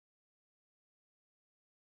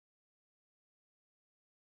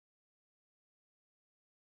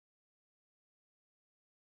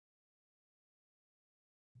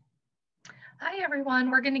Hi,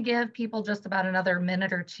 everyone. We're going to give people just about another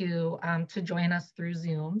minute or two to join us through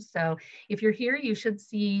Zoom. So if you're here, you should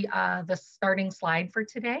see the starting slide for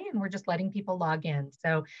today, and we're just letting people log in.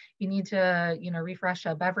 So if you need to, refresh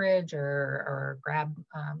a beverage or grab,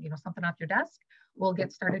 something off your desk, we'll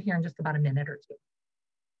get started here in just about a minute or two.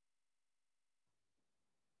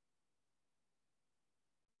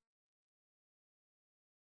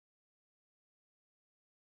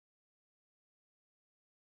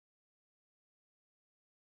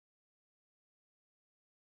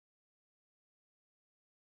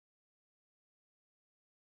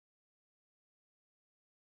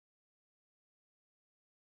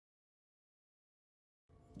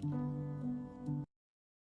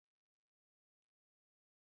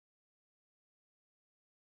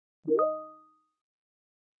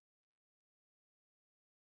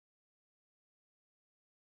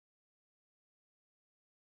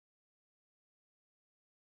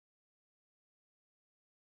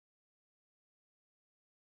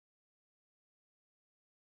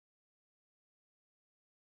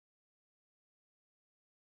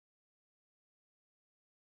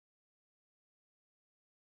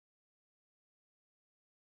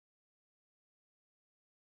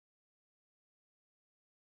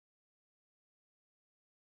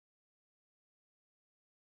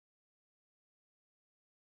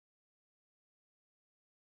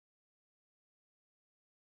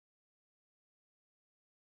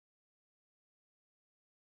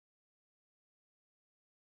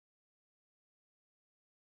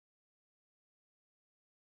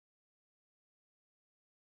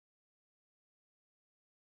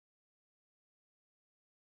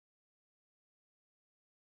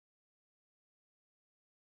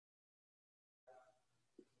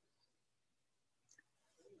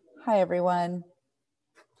 Hi, everyone.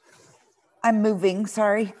 I'm moving,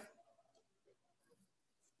 sorry.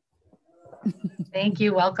 Thank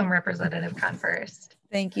you. Welcome, Representative Converse.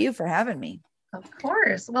 Thank you for having me. Of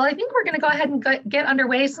course. Well, I think we're going to go ahead and get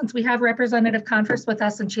underway since we have Representative Converse with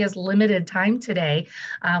us and she has limited time today.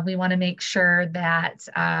 We want to make sure that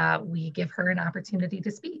we give her an opportunity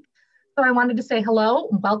to speak. So I wanted to say hello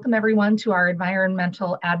and welcome everyone to our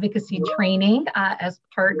environmental advocacy training as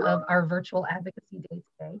part of our virtual advocacy day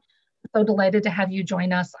today. So delighted to have you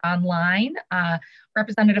join us online.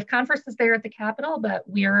 Representative Converse is there at the Capitol, but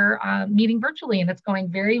we're meeting virtually and it's going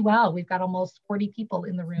very well. We've got almost 40 people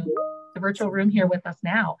in the room, the virtual room here with us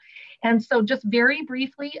now. And so just very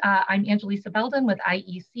briefly, I'm Angelisa Belden with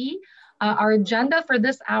IEC. Our agenda for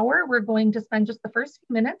this hour, we're going to spend just the first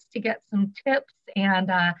few minutes to get some tips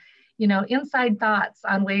and inside thoughts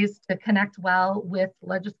on ways to connect well with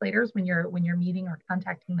legislators when you're meeting or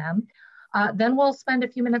contacting them. Then we'll spend a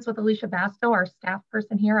few minutes with Alicia Basto, our staff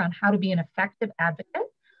person here, on how to be an effective advocate.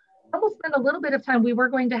 Then we'll spend a little bit of time. We were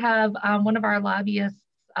going to have one of our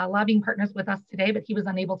lobbying partners with us today, but he was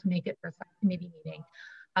unable to make it for a subcommittee meeting.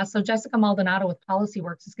 So Jessica Maldonado with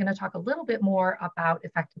PolicyWorks is going to talk a little bit more about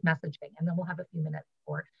effective messaging, and then we'll have a few minutes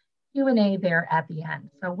for Q&A there at the end.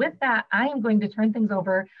 So with that, I am going to turn things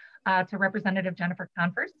over to Representative Jennifer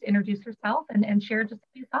Converse to introduce herself and share just a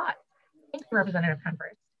few thoughts. Thank you, Representative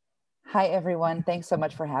Converse. Hi, everyone. Thanks so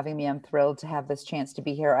much for having me. I'm thrilled to have this chance to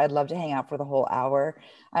be here. I'd love to hang out for the whole hour.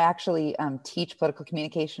 I actually teach political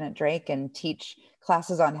communication at Drake and teach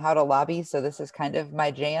classes on how to lobby. So this is kind of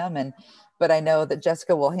my jam. But I know that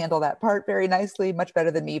Jessica will handle that part very nicely, much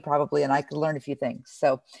better than me probably, and I could learn a few things.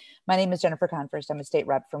 So my name is Jennifer Converse. I'm a state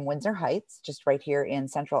rep from Windsor Heights, just right here in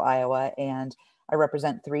central Iowa. And I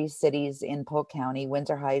represent 3 cities in Polk County: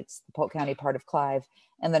 Windsor Heights, the Polk County part of Clive,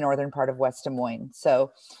 and the northern part of West Des Moines.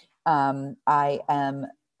 So I am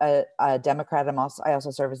a Democrat. I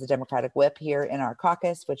also serve as a Democratic whip here in our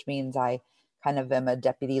caucus, which means I kind of am a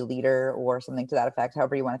deputy leader or something to that effect,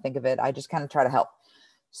 however you want to think of it. I just kind of try to help.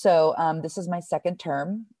 So this is my second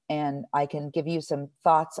term, and I can give you some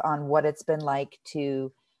thoughts on what it's been like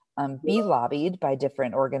to be lobbied by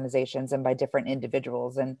different organizations and by different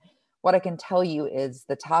individuals. And what I can tell you is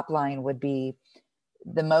the top line would be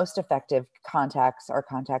the most effective contacts are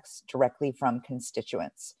contacts directly from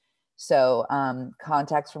constituents. So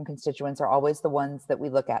contacts from constituents are always the ones that we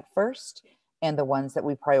look at first and the ones that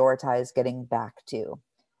we prioritize getting back to.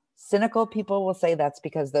 Cynical people will say that's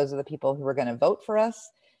because those are the people who are going to vote for us.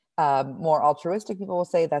 More altruistic people will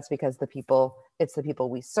say that's because it's the people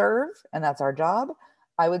we serve and that's our job.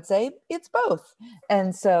 I would say it's both.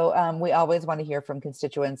 And so we always want to hear from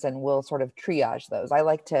constituents and we'll sort of triage those. I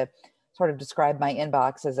like to sort of describe my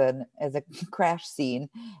inbox as a crash scene,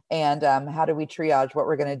 and how do we triage what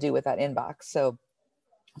we're going to do with that inbox. So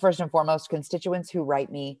first and foremost, constituents who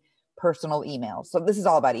write me personal emails. So this is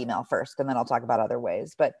all about email first, and then I'll talk about other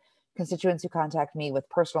ways. But constituents who contact me with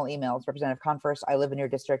personal emails, Representative Converse, I live in your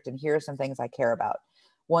district and here are some things I care about.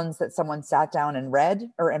 Ones that someone sat down and read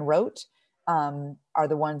and wrote are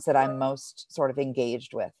the ones that I'm most sort of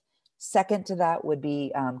engaged with. Second to that would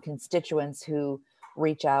be constituents who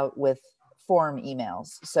reach out with form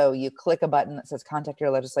emails. So you click a button that says contact your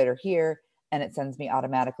legislator here, and it sends me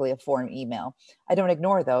automatically a form email. I don't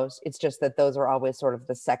ignore those. It's just that those are always sort of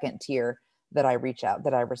the second tier that I reach out,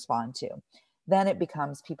 that I respond to. Then it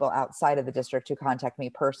becomes people outside of the district who contact me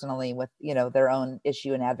personally with, their own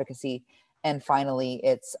issue and advocacy. And finally,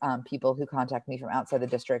 it's people who contact me from outside the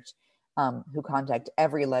district, who contact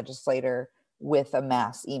every legislator with a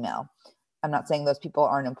mass email. I'm not saying those people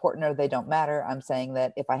aren't important or they don't matter. I'm saying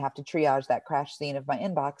that if I have to triage that crash scene of my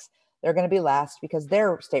inbox, they're going to be last because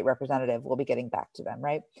their state representative will be getting back to them,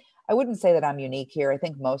 right? I wouldn't say that I'm unique here. I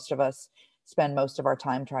think most of us spend most of our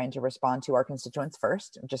time trying to respond to our constituents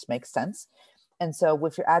first. It just makes sense. And so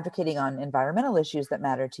if you're advocating on environmental issues that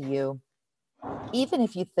matter to you, even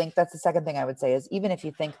if you think, that's the second thing I would say, is even if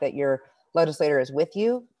you think that your legislator is with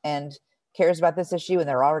you and cares about this issue and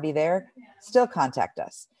they're already there, still contact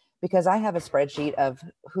us, because I have a spreadsheet of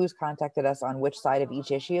who's contacted us on which side of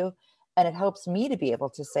each issue. And it helps me to be able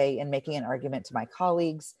to say, in making an argument to my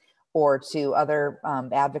colleagues or to other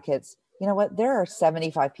advocates, you know what, there are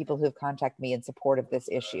 75 people who have contacted me in support of this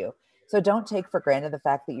issue. So don't take for granted the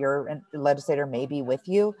fact that your legislator may be with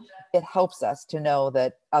you. It helps us to know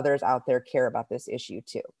that others out there care about this issue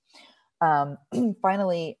too.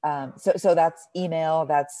 Finally, so that's email.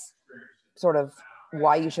 That's sort of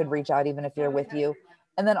why you should reach out, even if you're with you.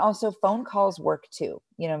 And then also phone calls work too.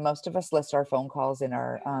 Most of us list our phone calls in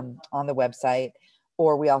our on the website,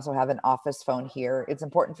 or we also have an office phone here. It's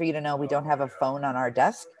important for you to know we don't have a phone on our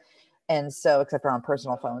desk. And so, except for on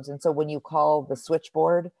personal phones. And so when you call the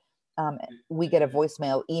switchboard, we get a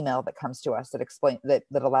voicemail email that comes to us that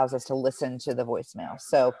allows us to listen to the voicemail.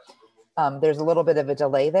 So there's a little bit of a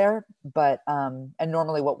delay there, but and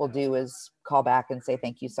normally what we'll do is call back and say,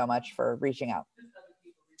 thank you so much for reaching out.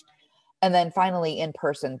 And then finally,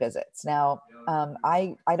 in-person visits. Now,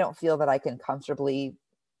 I don't feel that I can comfortably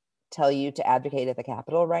tell you to advocate at the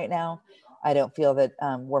Capitol right now. I don't feel that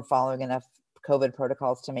we're following enough COVID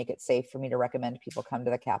protocols to make it safe for me to recommend people come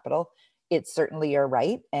to the Capitol. It's certainly your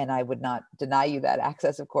right, and I would not deny you that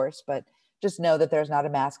access, of course, but just know that there's not a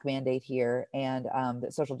mask mandate here, and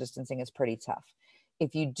that social distancing is pretty tough.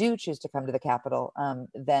 If you do choose to come to the Capitol,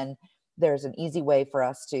 then there's an easy way for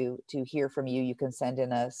us to hear from you. You can send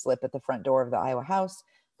in a slip at the front door of the Iowa House.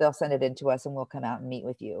 They'll send it in to us and we'll come out and meet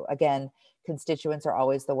with you. Again, constituents are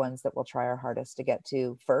always the ones that we'll try our hardest to get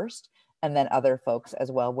to first, and then other folks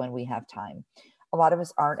as well when we have time. A lot of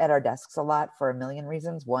us aren't at our desks a lot for a million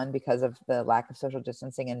reasons. One, because of the lack of social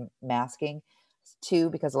distancing and masking. Two,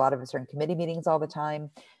 because a lot of us are in committee meetings all the time.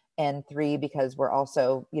 And three, because we're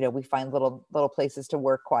also, we find little places to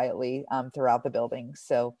work quietly throughout the building.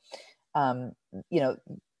 So,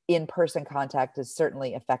 in-person contact is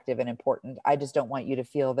certainly effective and important. I just don't want you to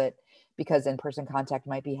feel that because in-person contact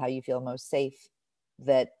might be how you feel most safe,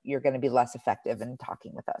 that you're going to be less effective in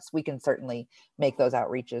talking with us. We can certainly make those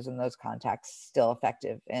outreaches and those contacts still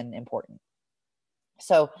effective and important.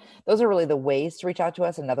 So those are really the ways to reach out to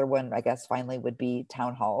us. Another one, I guess, finally would be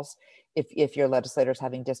town halls. If your legislator's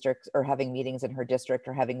having districts or having meetings in her district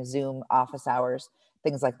or having Zoom office hours,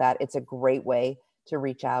 things like that, it's a great way to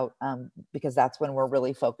reach out because that's when we're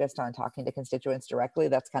really focused on talking to constituents directly.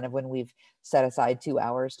 That's kind of when we've set aside 2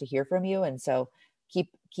 hours to hear from you. And so keep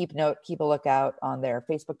a lookout on their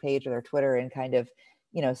Facebook page or their Twitter and kind of,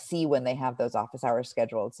 see when they have those office hours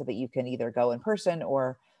scheduled so that you can either go in person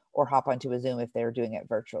or hop onto a Zoom if they're doing it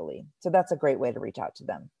virtually. So that's a great way to reach out to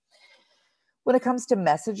them. When it comes to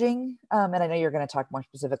messaging, and I know you're going to talk more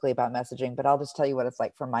specifically about messaging, but I'll just tell you what it's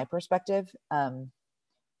like from my perspective.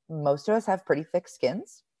 Most of us have pretty thick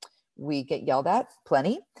skins. We get yelled at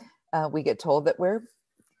plenty. We get told that we're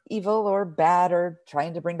evil or bad or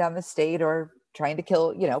trying to bring down the state or trying to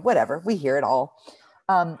kill, whatever. We hear it all.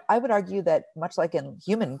 I would argue that much like in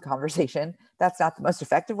human conversation, that's not the most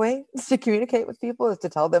effective way to communicate with people, is to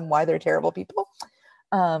tell them why they're terrible people.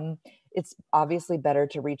 It's obviously better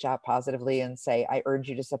to reach out positively and say, I urge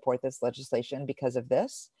you to support this legislation because of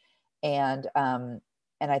this. And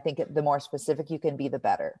I think the more specific you can be, the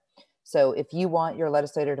better. So if you want your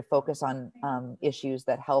legislator to focus on issues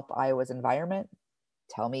that help Iowa's environment,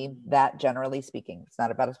 tell me that, generally speaking. It's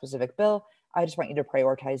not about a specific bill. I just want you to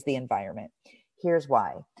prioritize the environment. Here's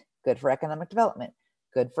why. Good for economic development,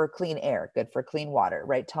 good for clean air, good for clean water,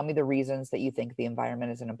 right? Tell me the reasons that you think the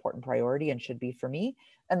environment is an important priority and should be for me.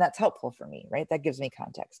 And that's helpful for me, right? That gives me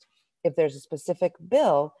context. If there's a specific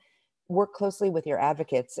bill, work closely with your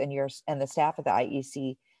advocates and the staff at the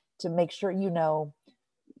IEC to make sure you know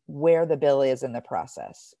where the bill is in the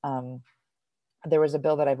process. There was a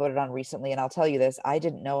bill that I voted on recently, and I'll tell you this, I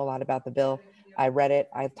didn't know a lot about the bill. I read it.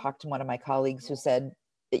 I talked to one of my colleagues who said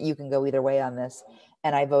that you can go either way on this.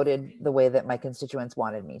 And I voted the way that my constituents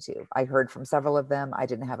wanted me to. I heard from several of them. I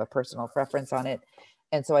didn't have a personal preference on it.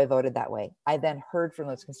 And so I voted that way. I then heard from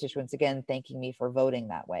those constituents again, thanking me for voting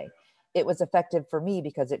that way. It was effective for me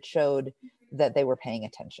because it showed that they were paying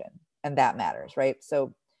attention, and that matters, right?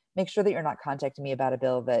 So make sure that you're not contacting me about a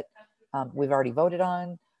bill that we've already voted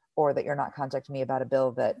on, or that you're not contacting me about a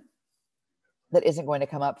bill that isn't going to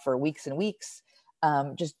come up for weeks and weeks.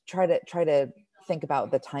 Just try to think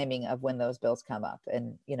about the timing of when those bills come up,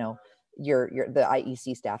 and the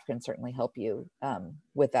IEC staff can certainly help you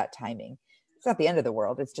with that timing. It's not the end of the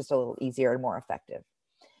world. It's just a little easier and more effective.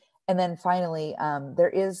 And then finally, there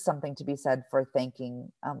is something to be said for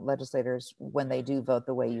thanking legislators when they do vote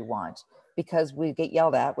the way you want, because we get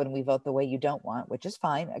yelled at when we vote the way you don't want, which is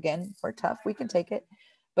fine. Again, we're tough, we can take it.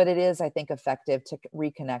 But it is, I think, effective to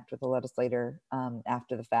reconnect with the legislator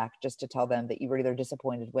after the fact, just to tell them that you were either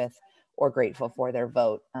disappointed with or grateful for their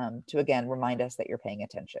vote, to again, remind us that you're paying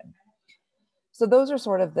attention. So those are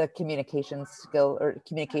sort of the communication skill or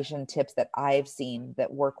communication tips that I've seen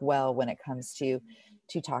that work well when it comes to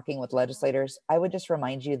talking with legislators. I would just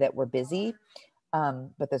remind you that we're busy,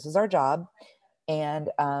 but this is our job. And,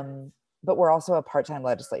 but we're also a part-time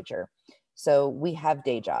legislature. So we have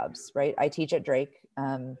day jobs, right? I teach at Drake.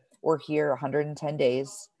 We're here 110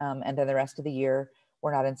 days. And then the rest of the year,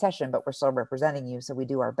 we're not in session, but we're still representing you. So we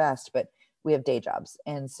do our best, but we have day jobs.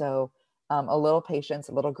 And so a little patience,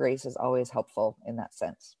 a little grace is always helpful in that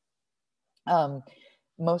sense.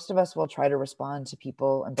 Most of us will try to respond to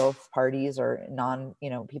people in both parties or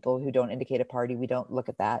people who don't indicate a party. We don't look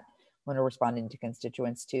at that when we're responding to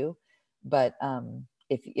constituents too. But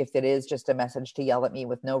if it is just a message to yell at me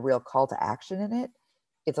with no real call to action in it,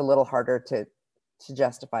 it's a little harder to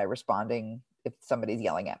justify responding if somebody's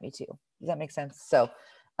yelling at me too. Does that make sense? So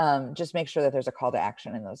just make sure that there's a call to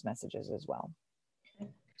action in those messages as well.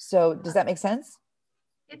 So does that make sense?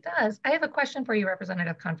 It does. I have a question for you,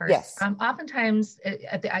 Representative Converse. Yes. Oftentimes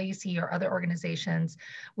at the IEC or other organizations,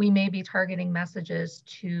 we may be targeting messages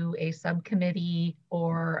to a subcommittee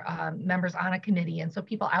or members on a committee. And so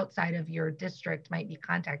people outside of your district might be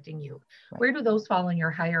contacting you. Right. Where do those fall in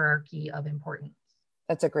your hierarchy of importance?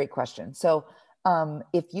 That's a great question. So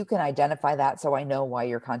if you can identify that, so I know why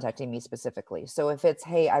you're contacting me specifically. So if it's,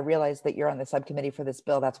 hey, I realize that you're on the subcommittee for this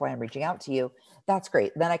bill, that's why I'm reaching out to you. That's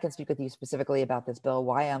great. Then I can speak with you specifically about this bill,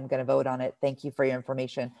 why I'm going to vote on it. Thank you for your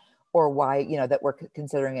information, or why, that we're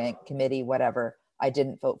considering a committee, whatever. I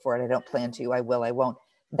didn't vote for it. I don't plan to, I will, I won't.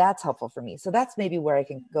 That's helpful for me. So that's maybe where I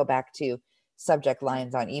can go back to subject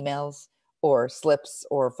lines on emails or slips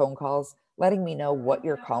or phone calls, letting me know what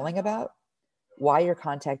you're calling about, why you're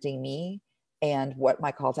contacting me, and what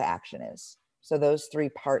my call to action is. So those three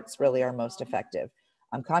parts really are most effective.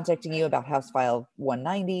 I'm contacting you about House File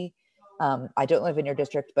 190. I don't live in your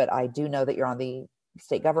district, but I do know that you're on the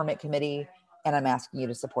state government committee, and I'm asking you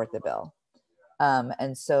to support the bill.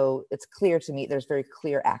 And so it's clear to me, there's very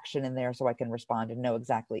clear action in there so I can respond and know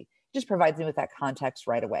exactly. It just provides me with that context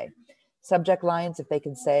right away. Subject lines, if they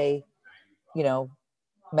can say,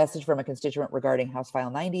 message from a constituent regarding House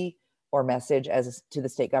File 90, or message as to the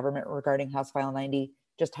state government regarding House File 90,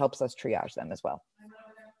 just helps us triage them as well.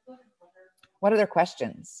 What other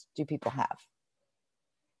questions do people have?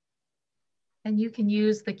 And you can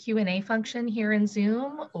use the Q&A function here in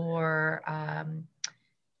Zoom, or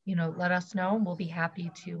let us know. We'll be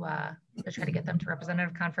happy to try to get them to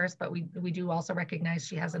Representative Converse, but we do also recognize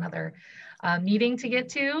she has another meeting to get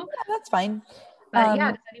to. Yeah, that's fine. But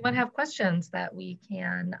yeah, does anyone have questions that we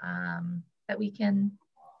can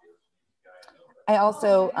I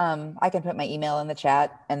also, I can put my email in the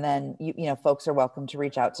chat, and then, folks are welcome to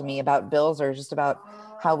reach out to me about bills or just about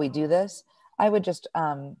how we do this. I would just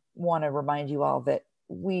want to remind you all that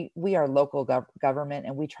we are local government,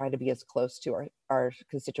 and we try to be as close to our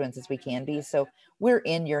constituents as we can be. So we're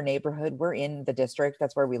in your neighborhood, we're in the district,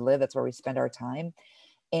 that's where we live, that's where we spend our time.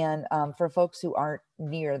 And for folks who aren't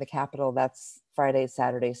near the Capitol, that's Friday,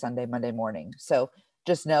 Saturday, Sunday, Monday morning. So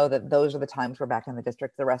just know that those are the times we're back in the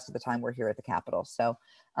district. The rest of the time we're here at the Capitol. So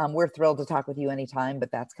we're thrilled to talk with you anytime,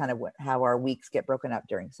 but that's kind of how our weeks get broken up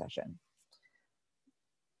during session.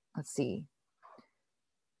 Let's see.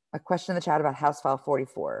 A question in the chat about House File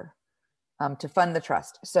 44, to fund the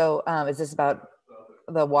trust. So is this about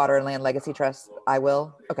the Water and Land Legacy Trust? I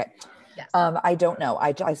will. Okay. Yes. I don't know.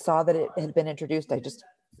 I saw that it had been introduced. I just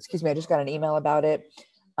got an email about it.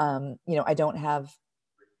 I don't have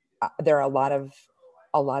there are a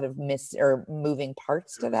lot of moving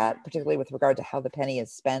parts to that, particularly with regard to how the penny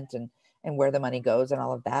is spent and where the money goes and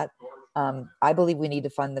all of that. I believe we need to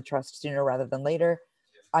fund the trust sooner rather than later.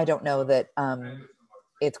 I don't know that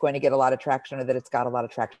it's going to get a lot of traction or that it's got a lot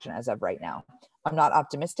of traction as of right now. I'm not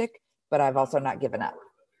optimistic, but I've also not given up,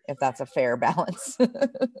 if that's a fair balance.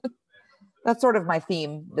 That's sort of my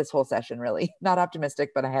theme this whole session, really. Not optimistic,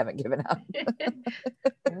 but I haven't given up.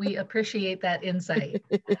 We appreciate that insight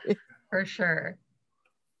for sure.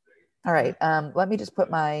 All right. Let me just put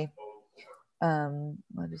my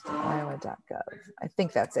iowa.gov. I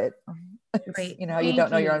think that's it. Great. You know, you don't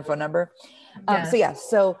know your own phone number. Yes.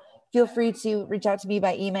 So feel free to reach out to me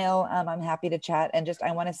by email. I'm happy to chat. And just,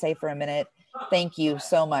 I want to say for a minute, thank you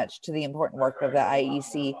so much to the important work of the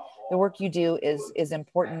IEC. The work you do is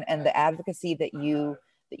important, and the advocacy that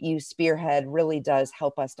you spearhead really does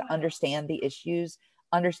help us to understand the issues,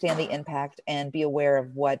 understand the impact, and be aware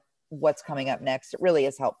of what's coming up next. It really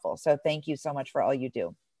is helpful. So thank you so much for all you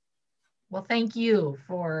do. Well, thank you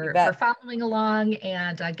for following along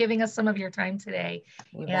and giving us some of your time today.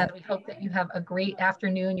 And we hope that you have a great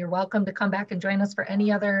afternoon. You're welcome to come back and join us for any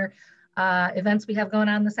other events we have going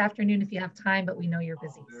on this afternoon if you have time, but we know you're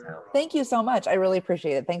busy. So thank you so much. I really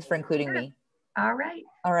appreciate it. Thanks for including me. All right.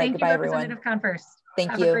 All right. Thank Goodbye, you, everyone. Representative Converse.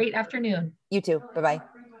 Thank you. Have a great afternoon. You too. Bye-bye.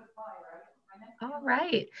 All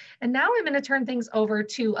right. And now I'm going to turn things over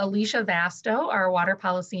to Alicia Vasto, our Water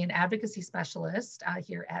Policy and Advocacy Specialist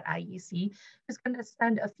here at IEC, who's going to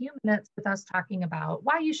spend a few minutes with us talking about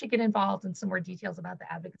why you should get involved and some more details about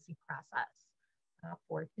the advocacy process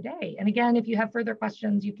for today. And again, if you have further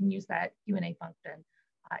questions, you can use that Q&A function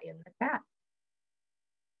in the chat.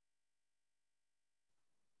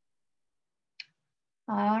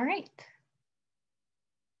 All right.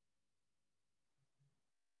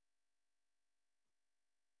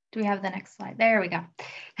 Do we have the next slide? There we go.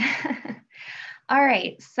 All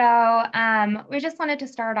right, so we just wanted to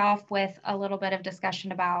start off with a little bit of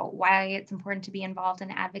discussion about why it's important to be involved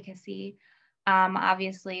in advocacy.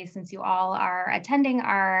 Obviously, since you all are attending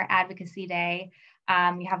our advocacy day,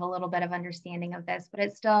 you have a little bit of understanding of this, but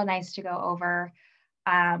it's still nice to go over,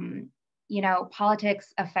 you know,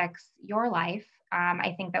 politics affects your life.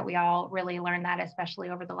 I think that we all really learned that, especially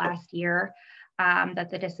over the last year. That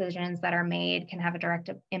the decisions that are made can have a direct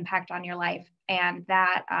impact on your life. And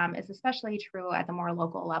that is especially true at the more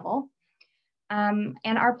local level. And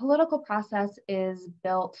our political process is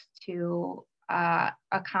built to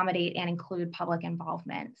accommodate and include public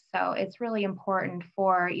involvement. So it's really important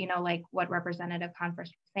for, you know, like what Representative Converse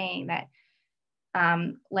was saying, that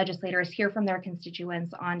legislators hear from their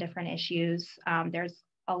constituents on different issues. There's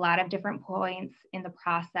a lot of different points in the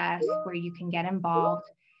process where you can get involved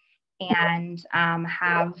and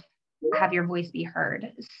have your voice be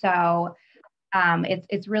heard. So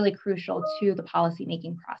it's really crucial to the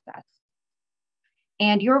policymaking process.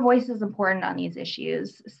 And your voice is important on these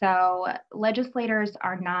issues. So legislators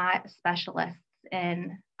are not specialists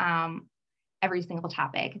in every single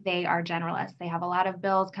topic. They are generalists. They have a lot of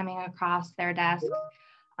bills coming across their desks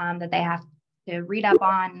that they have to read up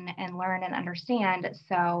on and learn and understand.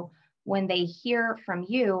 So when they hear from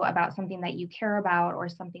you about something that you care about or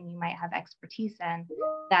something you might have expertise in,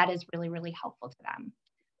 that is really, really helpful to them.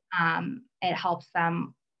 It helps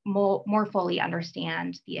them more fully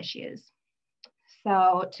understand the issues.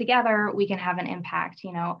 So together we can have an impact.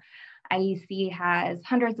 You know, IEC has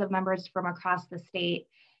hundreds of members from across the state,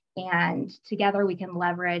 and together we can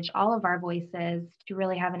leverage all of our voices to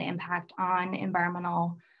really have an impact on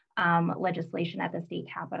environmental legislation at the state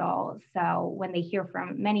capitol. So when they hear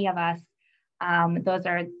from many of us, those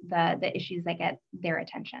are the issues that get their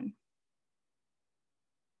attention.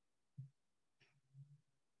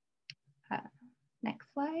 Next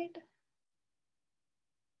slide.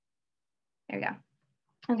 There we go.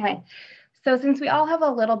 Okay, so since we all have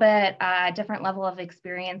a little bit different level of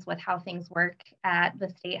experience with how things work at the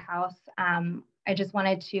State House, I just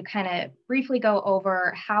wanted to kind of briefly go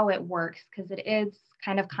over how it works, because it is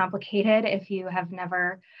kind of complicated if you have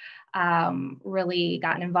never really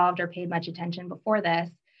gotten involved or paid much attention before this.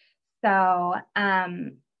 So,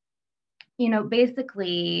 you know,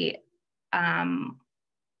 basically,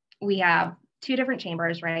 we have two different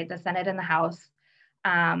chambers, right? The Senate and the House.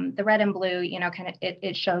 The red and blue, you know, kind of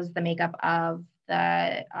it shows the makeup of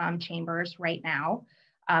the chambers right now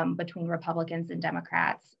between Republicans and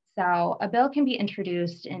Democrats. So a bill can be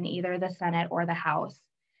introduced in either the Senate or the House.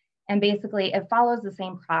 And basically it follows the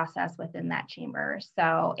same process within that chamber.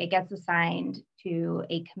 So it gets assigned to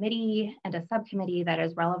a committee and a subcommittee that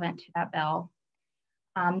is relevant to that bill.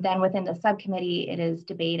 Then within the subcommittee, it is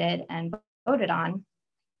debated and voted on.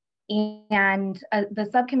 And the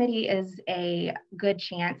subcommittee is a good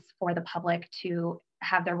chance for the public to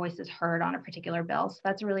have their voices heard on a particular bill. So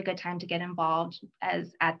that's a really good time to get involved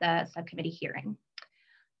as at the subcommittee hearing.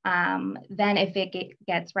 Then if it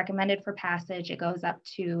gets recommended for passage, it goes up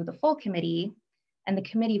to the full committee and the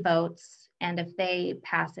committee votes. And if they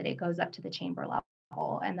pass it, it goes up to the chamber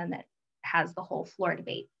level, and then it has the whole floor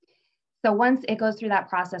debate. So once it goes through that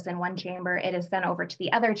process in one chamber, it is then over to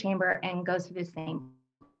the other chamber and goes through the same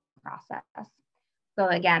process. So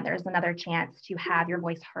again, there's another chance to have your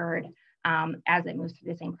voice heard as it moves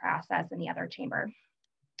through the same process in the other chamber.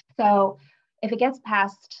 So if it gets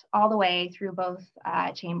passed all the way through both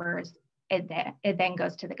chambers, it then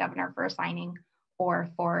goes to the governor for signing or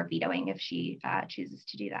for vetoing if she chooses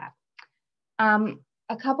to do that.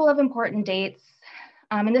 A couple of important dates,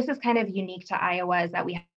 and this is kind of unique to Iowa, is that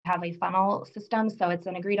we have a funnel system. So it's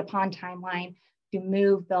an agreed upon timeline to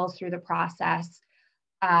move bills through the process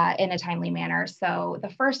in a timely manner. So the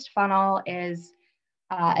first funnel is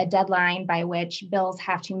a deadline by which bills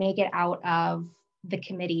have to make it out of the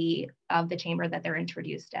committee of the chamber that they're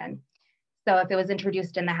introduced in. So if it was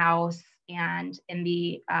introduced in the House and in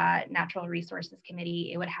the Natural Resources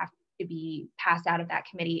Committee, it would have to be passed out of that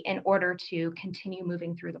committee in order to continue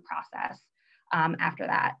moving through the process after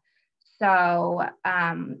that. So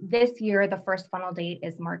this year, the first funnel date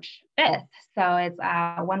is March 5th. So it's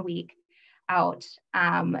 1 week out.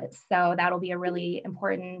 So that'll be a really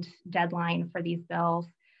important deadline for these bills.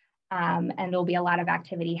 And there'll be a lot of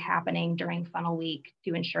activity happening during funnel week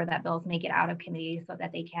to ensure that bills make it out of committee so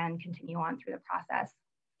that they can continue on through the process.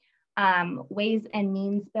 Ways and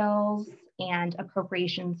means bills and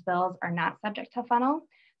appropriations bills are not subject to funnel.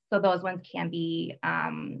 So those ones can be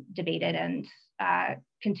debated and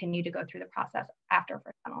continue to go through the process after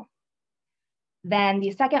first funnel. Then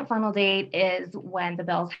the second funnel date is when the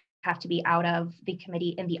bills have to be out of the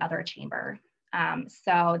committee in the other chamber.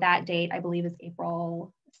 So that date, I believe, is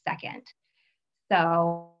April 2nd.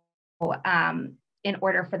 So in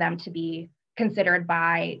order for them to be considered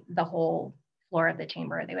by the whole floor of the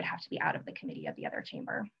chamber, they would have to be out of the committee of the other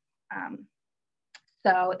chamber.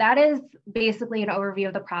 So that is basically an overview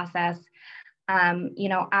of the process. You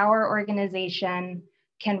know, our organization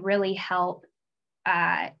can really help.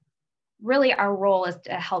 Really, our role is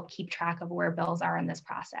to help keep track of where bills are in this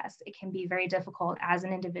process. It can be very difficult as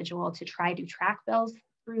an individual to try to track bills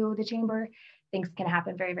through the chamber. Things can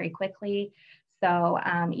happen very, very quickly. So,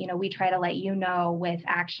 you know, we try to let you know with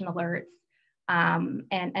action alerts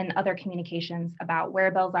and other communications about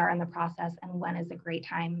where bills are in the process and when is a great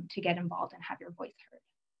time to get involved and have your voice heard.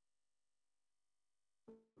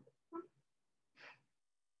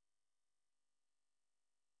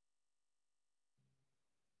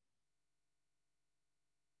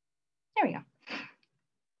 There we go.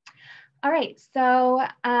 All right, so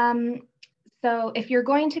so if you're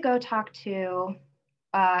going to go talk to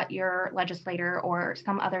your legislator or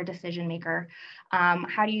some other decision maker,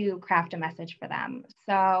 how do you craft a message for them?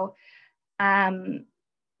 So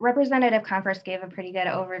Representative Converse gave a pretty good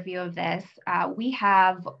overview of this. We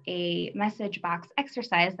have a message box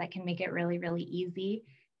exercise that can make it really, really easy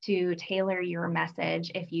to tailor your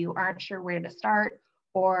message if you aren't sure where to start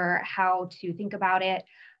or how to think about it.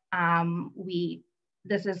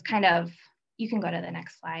 This is kind of, you can go to the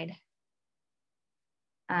next slide.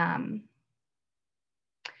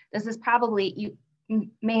 This is probably, you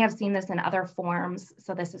may have seen this in other forms.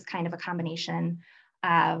 So this is kind of a combination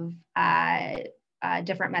of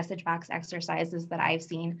different message box exercises that I've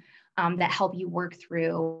seen that help you work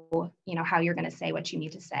through, you know, how you're going to say what you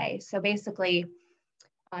need to say. So basically,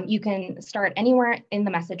 you can start anywhere in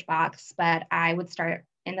the message box, but I would start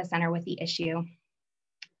in the center with the issue.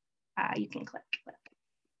 You can click.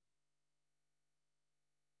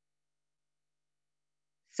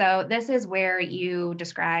 So this is where you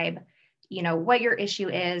describe, you know, what your issue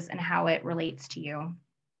is and how it relates to you,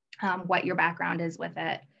 what your background is with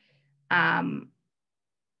it. And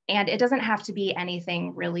it doesn't have to be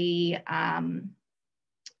anything really,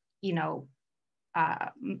 you know,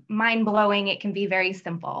 mind-blowing. It can be very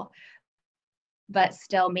simple, but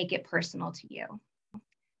still make it personal to you.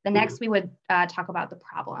 The next, we would talk about the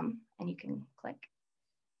problem, and you can click.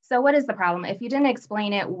 So what is the problem? If you didn't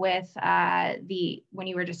explain it with when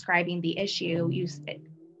you were describing the issue, you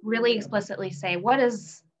really explicitly say, what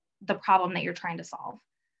is the problem that you're trying to solve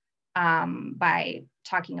by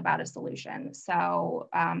talking about a solution? So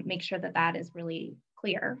make sure that that is really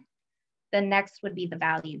clear. The next would be the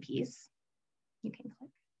value piece. You can click.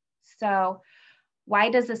 So why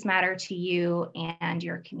does this matter to you and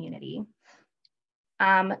your community?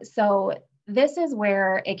 So this is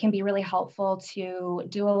where it can be really helpful to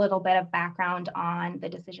do a little bit of background on the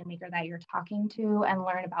decision maker that you're talking to and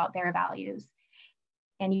learn about their values.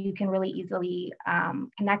 And you can really easily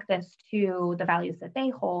connect this to the values that they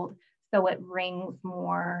hold, so it rings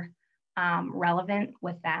more relevant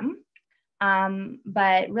with them.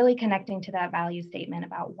 But really connecting to that value statement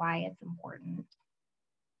about why it's important.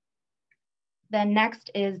 Then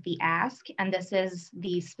next is the ask, and this is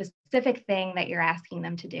the specific thing that you're asking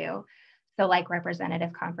them to do. So like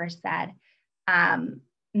Representative Converse said,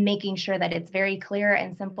 making sure that it's very clear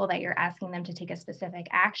and simple that you're asking them to take a specific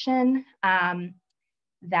action,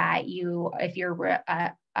 that if you're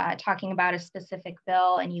talking about a specific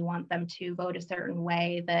bill and you want them to vote a certain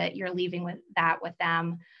way, that you're leaving with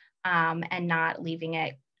them and not leaving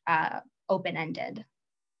it open-ended.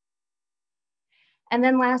 And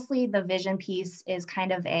then lastly, the vision piece is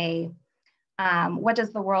kind of a, what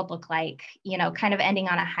does the world look like? Kind of ending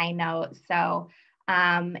on a high note. So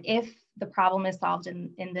if the problem is solved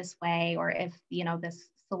in this way, or if, this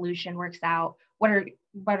solution works out, what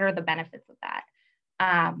are the benefits of that?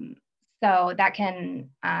 So that can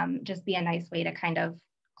just be a nice way to kind of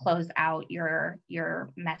close out your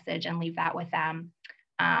message and leave that with them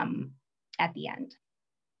at the end.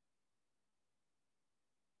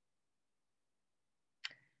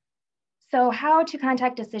 So how to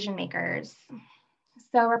contact decision makers.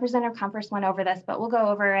 So Representative Converse went over this, but we'll go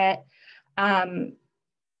over it.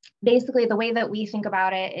 Basically, the way that we think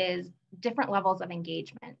about it is different levels of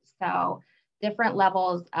engagement. So different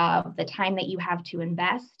levels of the time that you have to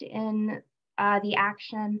invest in the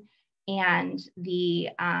action and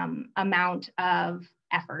the amount of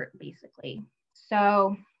effort, basically.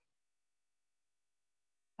 So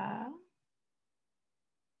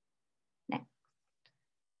next.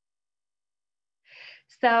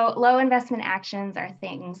 So low investment actions are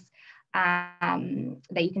things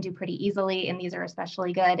that you can do pretty easily, and these are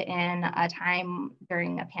especially good in a time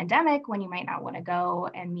during a pandemic when you might not want to go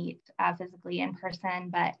and meet physically in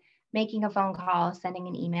person, but making a phone call, sending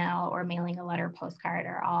an email, or mailing a letter, postcard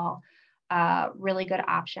are all really good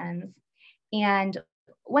options. And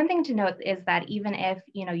one thing to note is that even if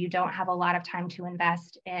you don't have a lot of time to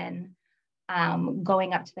invest in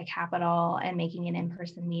going up to the Capitol and making an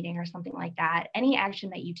in-person meeting or something like that, any action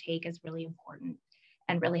that you take is really important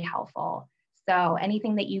and really helpful. So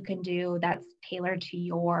anything that you can do that's tailored to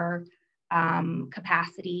your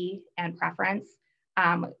capacity and preference,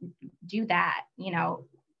 do that.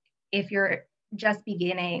 If you're just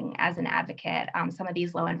beginning as an advocate, some of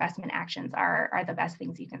these low investment actions are the best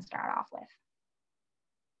things you can start off with.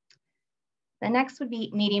 The next would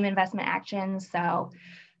be medium investment actions. So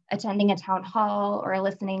attending a town hall or a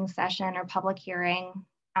listening session or public hearing,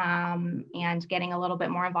 and getting a little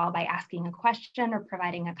bit more involved by asking a question or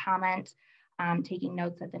providing a comment, taking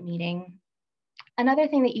notes at the meeting. Another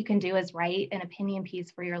thing that you can do is write an opinion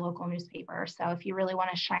piece for your local newspaper. So if you really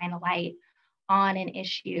want to shine a light on an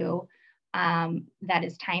issue that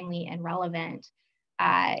is timely and relevant,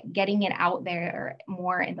 getting it out there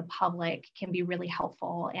more in the public can be really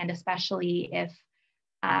helpful. And especially if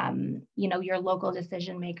your local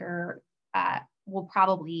decision maker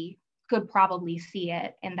could probably see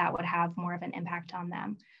it, and that would have more of an impact on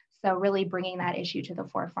them. So really bringing that issue to the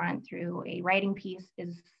forefront through a writing piece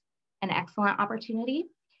is an excellent opportunity.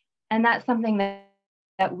 And that's something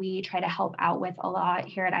that we try to help out with a lot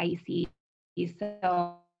here at IEC.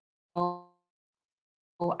 So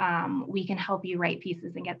we can help you write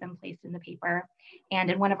pieces and get them placed in the paper.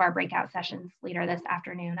 And in one of our breakout sessions later this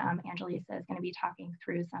afternoon, Angelisa is going to be talking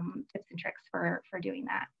through some tips and tricks for doing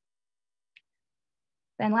that.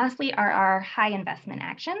 Then lastly are our high investment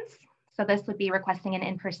actions. So this would be requesting an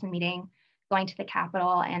in-person meeting, going to the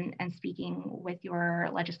Capitol and speaking with your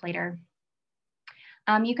legislator.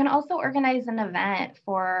 You can also organize an event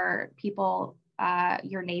for people,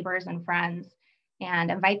 your neighbors and friends,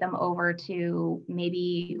 and invite them over to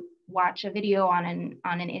maybe watch a video on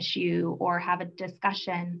an issue or have a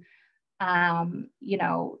discussion,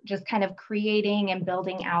 just kind of creating and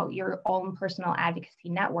building out your own personal advocacy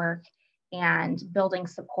network and building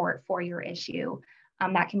support for your issue.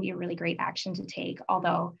 That can be a really great action to take.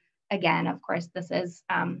 Although, again, of course, this is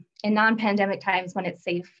in non-pandemic times when it's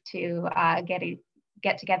safe to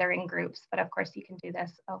get together in groups, but of course you can do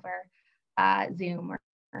this over Zoom or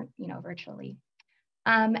virtually.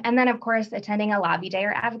 And then, of course, attending a lobby day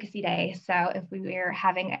or advocacy day. So if we were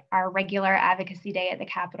having our regular advocacy day at the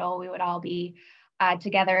Capitol, we would all be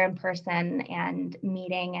together in person and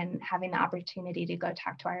meeting and having the opportunity to go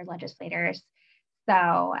talk to our legislators.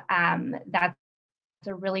 So that's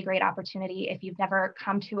a really great opportunity. If you've never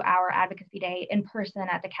come to our advocacy day in person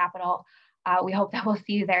at the Capitol, we hope that we'll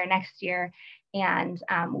see you there next year, and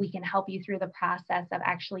we can help you through the process of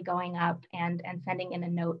actually going up and sending in a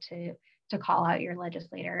note to call out your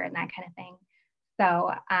legislator and that kind of thing.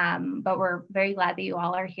 So, but we're very glad that you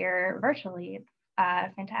all are here virtually.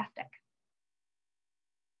 It's fantastic.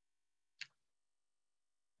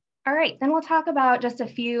 All right, then we'll talk about just a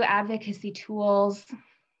few advocacy tools.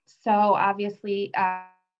 So obviously,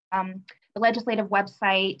 the legislative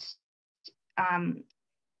website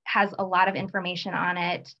has a lot of information on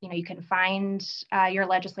it. You know, you can find your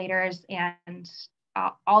legislators and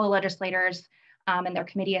all the legislators and their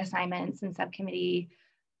committee assignments and subcommittee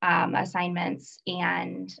assignments,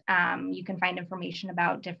 and you can find information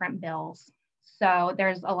about different bills. So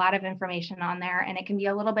there's a lot of information on there, and it can be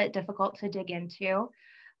a little bit difficult to dig into.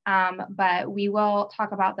 But we will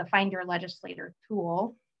talk about the Find Your Legislator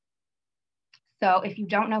tool. So if you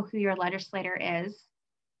don't know who your legislator is,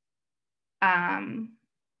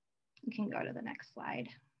 you can go to the next slide.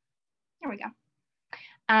 There we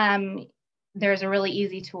go. There's a really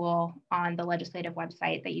easy tool on the legislative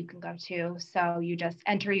website that you can go to. So you just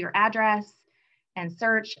enter your address and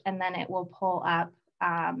search, and then it will pull up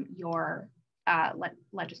your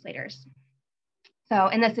legislators. So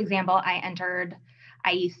in this example, I entered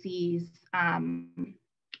IEC's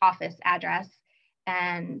office address,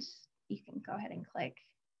 and you can go ahead and click.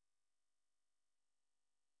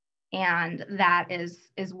 And that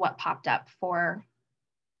is what popped up for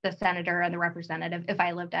the senator and the representative if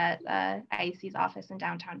I lived at IEC's office in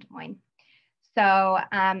downtown Des Moines. So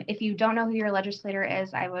if you don't know who your legislator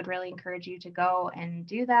is, I would really encourage you to go and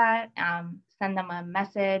do that. Send them a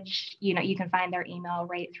message. You know, you can find their email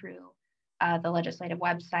right through the legislative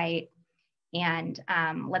website, and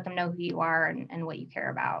let them know who you are and what you care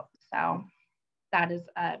about. So that is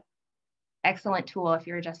an excellent tool if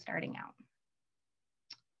you're just starting out.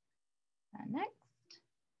 Next.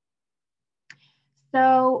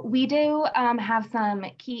 So we do have some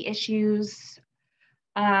key issues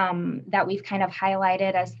that we've kind of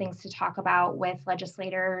highlighted as things to talk about with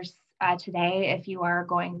legislators today if you are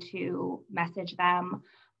going to message them.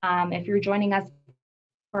 If you're joining us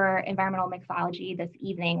for environmental mixology this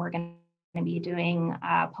evening, we're going to be doing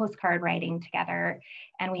postcard writing together,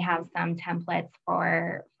 and we have some templates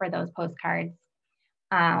for those postcards,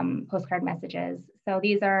 postcard messages. So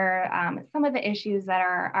these are some of the issues that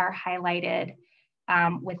are highlighted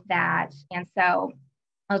with that. And so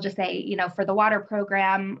I'll just say, you know, for the water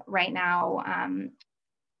program right now,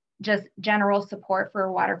 just general support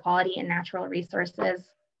for water quality and natural resources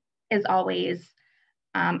is always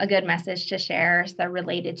a good message to share. So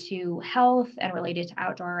related to health and related to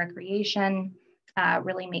outdoor recreation,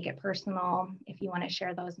 really make it personal if you want to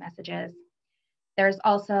share those messages. There's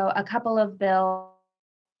also a couple of bills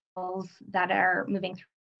that are moving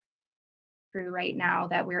through right now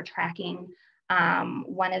that we're tracking.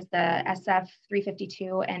 One is the SF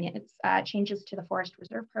 352, and it's changes to the Forest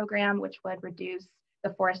Reserve Program, which would reduce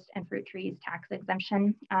the forest and fruit trees tax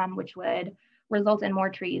exemption, which would result in more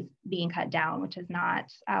trees being cut down, which is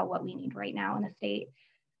not what we need right now in the state.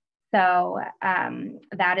 So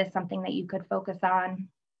that is something that you could focus on.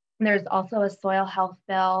 There's also a soil health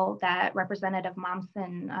bill that Representative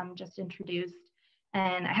Momsen just introduced,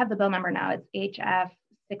 and I have the bill number now. It's HF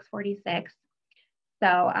 646.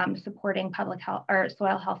 So supporting public health or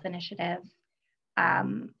soil health initiatives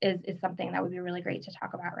is something that would be really great to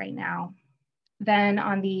talk about right now. Then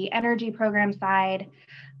on the energy program side,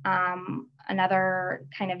 another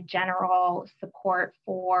kind of general support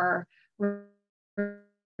for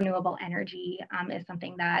renewable energy is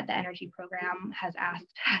something that the energy program has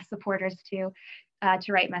asked supporters to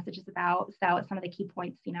write messages about. So some of the key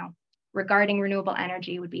points, you know, regarding renewable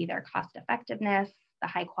energy would be their cost effectiveness, the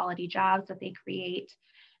high quality jobs that they create,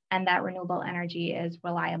 and that renewable energy is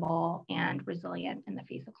reliable and resilient in the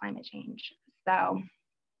face of climate change. So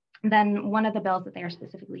then one of the bills that they are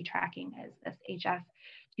specifically tracking is this HF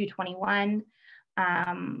 221,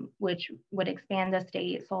 which would expand the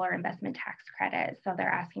state solar investment tax credit. So they're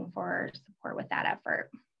asking for support with that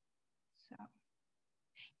effort.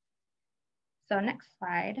 So next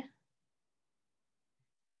slide.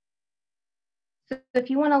 So if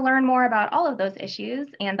you want to learn more about all of those issues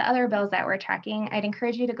and the other bills that we're tracking, I'd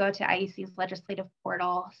encourage you to go to IEC's legislative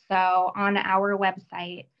portal. So on our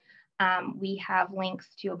website, we have links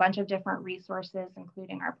to a bunch of different resources,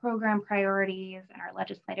 including our program priorities and our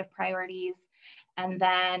legislative priorities, and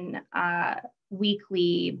then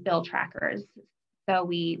weekly bill trackers. So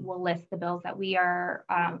we will list the bills that we are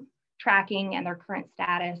tracking and their current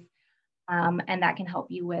status, and that can help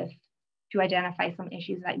you to identify some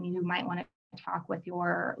issues that you might want to talk with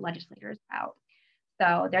your legislators about.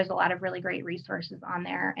 So there's a lot of really great resources on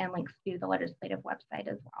there and links to the legislative website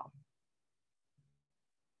as well.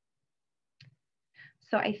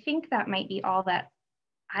 So I think that might be all that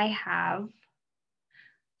I have.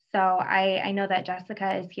 So I know that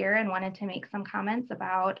Jessica is here and wanted to make some comments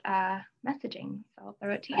about messaging. So I'll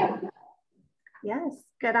throw it to you. Yes,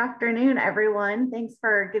 good afternoon, everyone. Thanks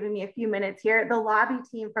for giving me a few minutes here. The lobby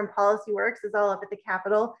team from PolicyWorks is all up at the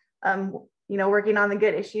Capitol, working on the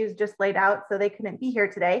good issues just laid out, so they couldn't be here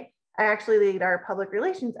today. I actually lead our public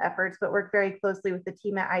relations efforts, but work very closely with the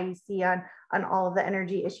team at IEC on all of the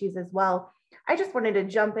energy issues as well. I just wanted to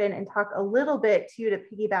jump in and talk a little bit too, to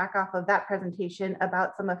piggyback off of that presentation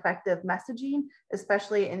about some effective messaging,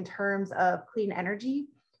 especially in terms of clean energy.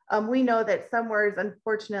 We know that some words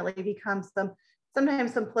unfortunately become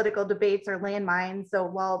sometimes some political debates or landmines. So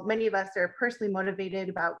while many of us are personally motivated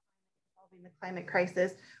about solving the climate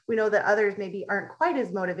crisis, we know that others maybe aren't quite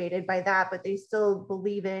as motivated by that, but they still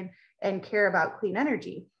believe in and care about clean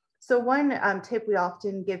energy. So one tip we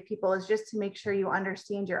often give people is just to make sure you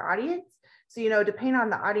understand your audience. So, depending on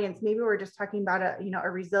the audience, maybe we're just talking about a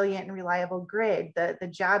resilient and reliable grid, the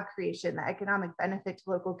job creation, the economic benefit to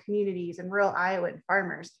local communities and rural Iowa and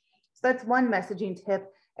farmers. So that's one messaging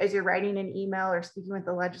tip as you're writing an email or speaking with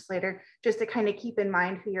the legislator, just to kind of keep in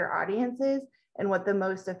mind who your audience is and what the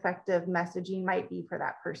most effective messaging might be for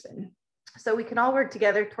that person. So we can all work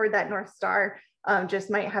together toward that North Star, just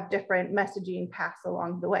might have different messaging paths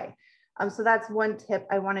along the way. So that's one tip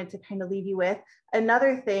I wanted to kind of leave you with.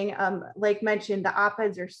 Another thing, like mentioned, the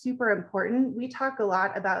op-eds are super important. We talk a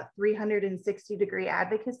lot about 360-degree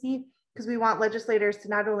advocacy because we want legislators to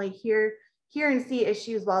not only hear and see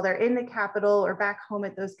issues while they're in the Capitol or back home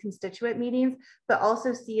at those constituent meetings, but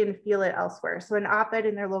also see and feel it elsewhere. So an op-ed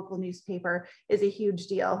in their local newspaper is a huge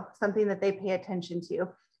deal, something that they pay attention to.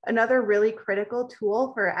 Another really critical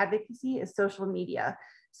tool for advocacy is social media.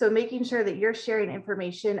 So making sure that you're sharing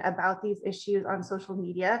information about these issues on social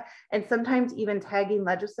media, and sometimes even tagging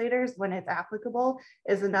legislators when it's applicable,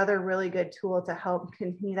 is another really good tool to help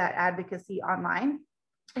continue that advocacy online.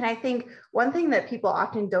 And I think one thing that people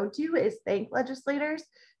often don't do is thank legislators.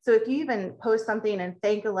 So if you even post something and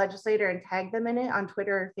thank a legislator and tag them in it on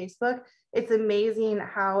Twitter or Facebook, it's amazing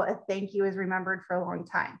how a thank you is remembered for a long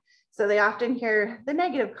time. So they often hear the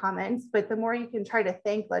negative comments, but the more you can try to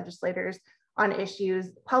thank legislators on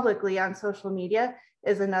issues publicly on social media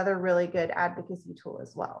is another really good advocacy tool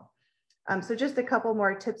as well. So just a couple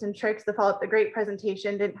more tips and tricks to follow up the great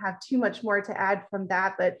presentation. Didn't have too much more to add from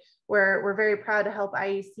that, but we're very proud to help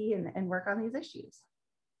IEC and work on these issues.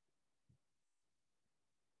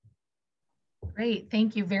 Great,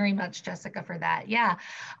 thank you very much, Jessica, for that. Yeah,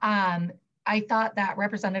 I thought that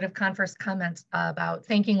Representative Conver's comments about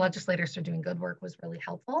thanking legislators for doing good work was really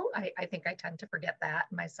helpful. I think I tend to forget that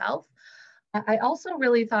myself. I also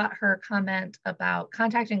really thought her comment about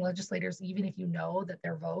contacting legislators, even if you know that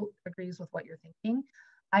their vote agrees with what you're thinking.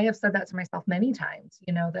 I have said that to myself many times,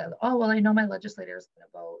 that, oh, well, I know my legislator is going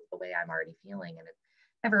to vote the way I'm already feeling. And it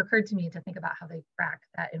never occurred to me to think about how they track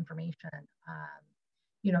that information,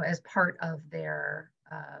 as part of their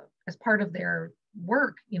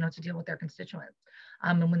work, to deal with their constituents.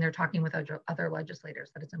 And when they're talking with other legislators,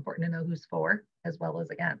 that it's important to know who's for as well as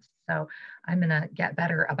against. So I'm gonna get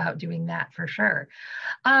better about doing that for sure.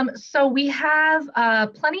 So we have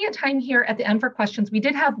plenty of time here at the end for questions. We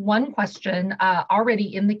did have one question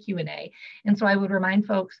already in the Q&A. And so I would remind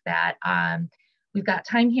folks that we've got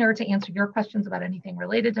time here to answer your questions about anything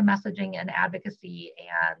related to messaging and advocacy.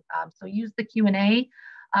 And so use the Q&A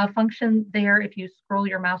function there. If you scroll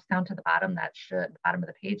your mouse down to the bottom, bottom of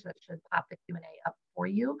the page, that should pop the Q&A up for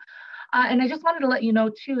you. And I just wanted to let you know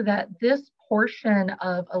too that this portion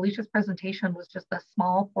of Alicia's presentation was just a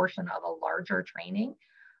small portion of a larger training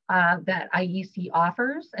that IEC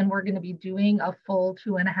offers. And we're going to be doing a full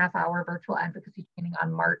 2.5-hour virtual advocacy training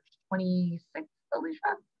on March 26th,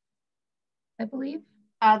 Alicia, I believe.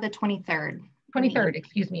 The 23rd. 23rd,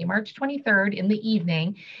 excuse me, March 23rd in the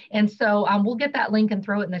evening. And so we'll get that link and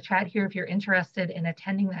throw it in the chat here if you're interested in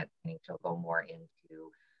attending that training to go more into,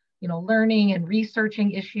 learning and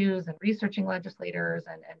researching issues and researching legislators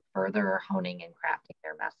and further honing and crafting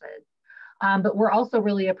their message. But we're also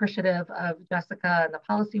really appreciative of Jessica and the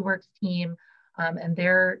PolicyWorks team and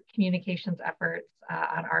their communications efforts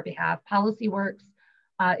on our behalf. PolicyWorks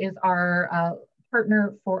is our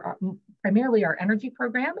partner for primarily our energy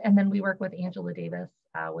program. And then we work with Angela Davis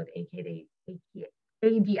with AKD,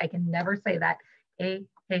 I can never say that,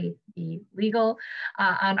 AKD Legal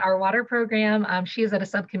on our water program. She is at a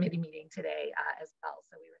subcommittee meeting today as well.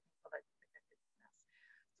 So we were thankful that she could do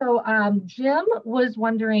this. So Jim was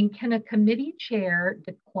wondering, can a committee chair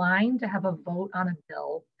decline to have a vote on a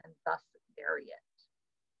bill and thus bury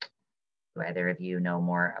it? Do either of you know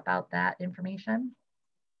more about that information?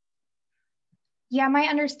 Yeah, my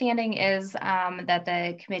understanding is that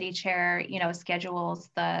the committee chair, schedules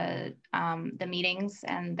the meetings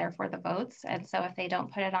and therefore the votes. And so if they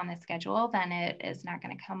don't put it on the schedule, then it is not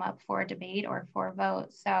going to come up for debate or for a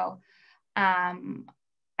vote. So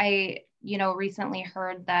I, recently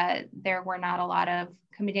heard that there were not a lot of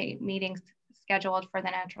committee meetings scheduled for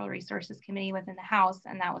the Natural Resources Committee within the House,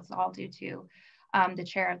 and that was all due to the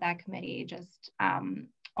chair of that committee just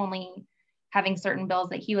only having certain bills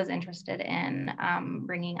that he was interested in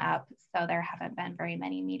bringing up. So there haven't been very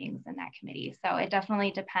many meetings in that committee. So it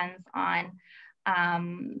definitely depends on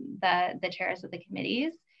the chairs of the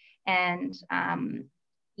committees. And,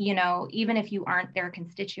 even if you aren't their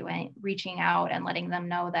constituent, reaching out and letting them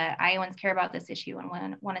know that Iowans care about this issue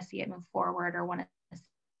and want to see it move forward or want to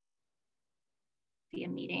see a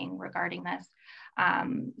meeting regarding this,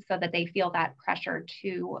 so that they feel that pressure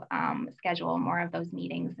to schedule more of those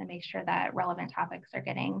meetings and make sure that relevant topics are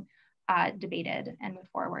getting debated and move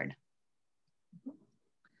forward.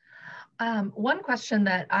 One question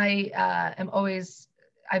that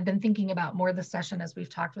I've been thinking about more this session as we've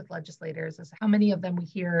talked with legislators is how many of them we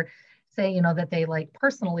hear say, that they like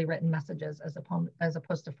personally written messages as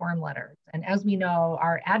opposed to form letters. And as we know,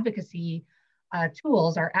 our advocacy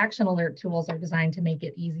tools, our action alert tools are designed to make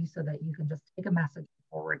it easy so that you can just take a message and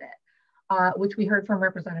forward it, which we heard from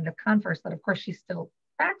Representative Converse that of course she still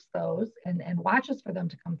tracks those and watches for them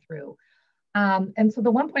to come through. And so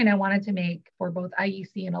the one point I wanted to make for both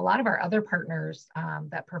IEC and a lot of our other partners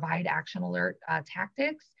that provide action alert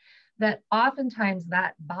tactics, that oftentimes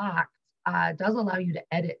that box does allow you to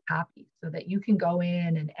edit copies so that you can go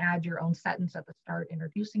in and add your own sentence at the start,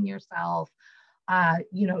 introducing yourself.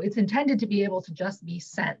 It's intended to be able to just be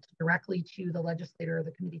sent directly to the legislator or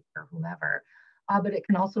the committee chair or whomever, but it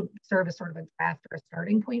can also serve as sort of a draft or a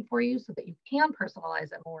starting point for you so that you can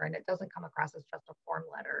personalize it more and it doesn't come across as just a form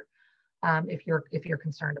letter. If you're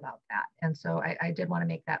concerned about that. And so I did want to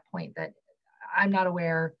make that point that I'm not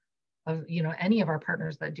aware of any of our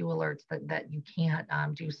partners that do alerts that you can't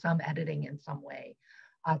do some editing in some way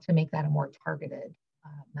to make that a more targeted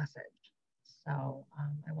message. So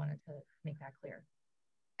I wanted to make that clear.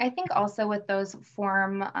 I think also with those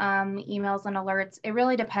form emails and alerts, it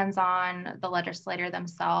really depends on the legislator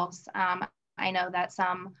themselves. I know that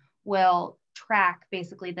some will track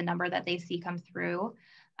basically the number that they see come through.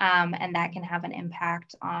 And that can have an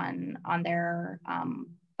impact on their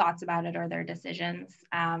thoughts about it or their decisions.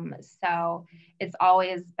 So it's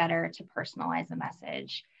always better to personalize a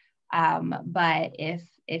message. But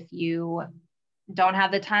if you don't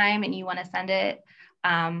have the time and you want to send it,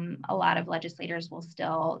 a lot of legislators will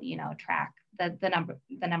still, track the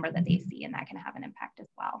number that they see, and that can have an impact as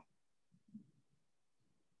well.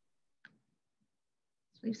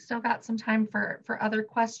 We've still got some time for other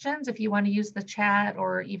questions. If you want to use the chat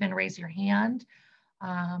or even raise your hand,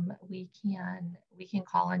 we can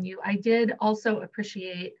call on you. I did also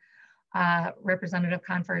appreciate Representative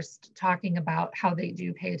Converse talking about how they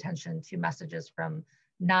do pay attention to messages from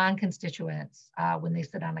non-constituents when they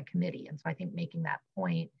sit on a committee. And so I think making that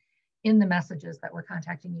point in the messages that we're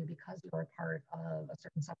contacting you because you're a part of a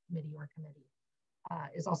certain subcommittee or committee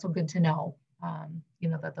is also good to know,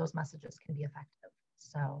 that those messages can be effective.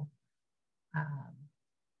 So,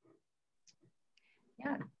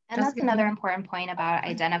 yeah. And that's another important point about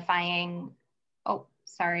identifying. Oh,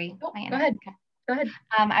 sorry. Oh, go ahead. Go ahead.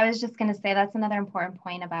 I was just going to say that's another important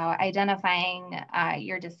point about identifying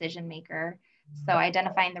your decision maker. So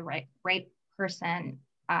identifying the right person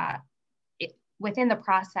within the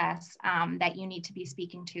process that you need to be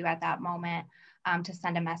speaking to at that moment to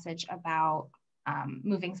send a message about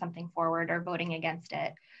moving something forward or voting against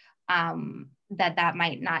it. That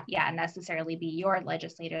might not necessarily be your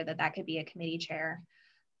legislator, that could be a committee chair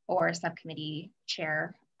or a subcommittee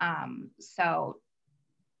chair. So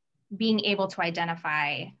being able to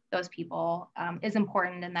identify those people is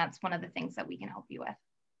important, and that's one of the things that we can help you with.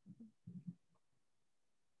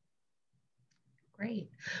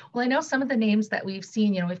 Great. Well, I know some of the names that we've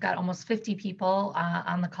seen, we've got almost 50 people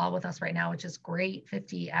on the call with us right now, which is great,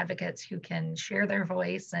 50 advocates who can share their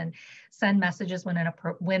voice and send messages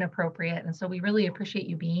when appropriate. And so we really appreciate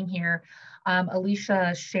you being here.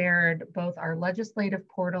 Alicia shared both our legislative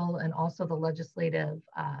portal and also the legislative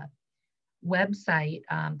website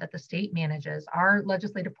that the state manages. Our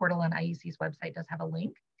legislative portal on IEC's website does have a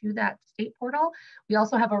link to that state portal. We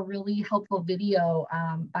also have a really helpful video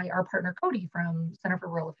by our partner Cody from Center for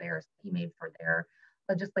Rural Affairs he made for their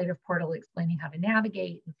legislative portal explaining how to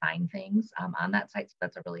navigate and find things on that site. So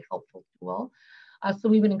that's a really helpful tool. So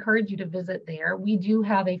we would encourage you to visit there. We do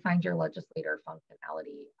have a Find Your Legislator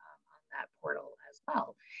functionality on that portal as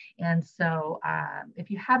well. And so if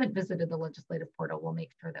you haven't visited the legislative portal, we'll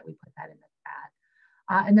make sure that we put that in the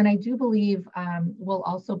chat. And then I do believe we'll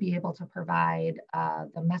also be able to provide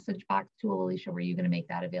the message box tool. Alicia, were you going to make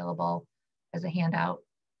that available as a handout?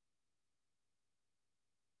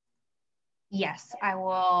 Yes, I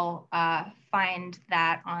will find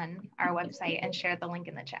that on our website and share the link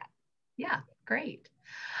in the chat. Yeah, great.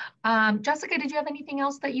 Jessica, did you have anything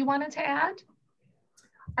else that you wanted to add?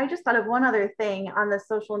 I just thought of one other thing on the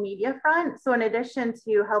social media front. So in addition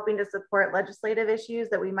to helping to support legislative issues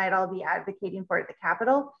that we might all be advocating for at the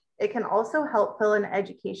Capitol, it can also help fill an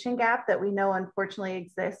education gap that we know unfortunately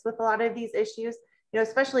exists with a lot of these issues. You know,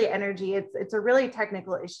 especially energy, it's a really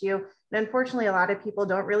technical issue. And unfortunately, a lot of people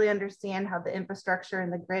don't really understand how the infrastructure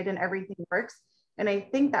and the grid and everything works. And I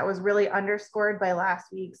think that was really underscored by last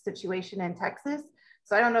week's situation in Texas.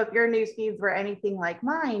 So I don't know if your news feeds were anything like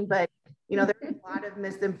mine, but you know, there's a lot of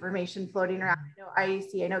misinformation floating around. I know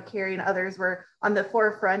IEC, I know Carrie and others were on the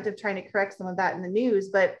forefront of trying to correct some of that in the news,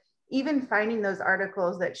 but even finding those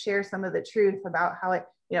articles that share some of the truth about how it,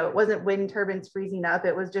 you know, it wasn't wind turbines freezing up,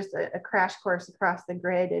 it was just a crash course across the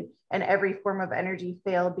grid, and every form of energy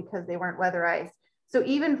failed because they weren't weatherized. So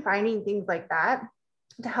even finding things like that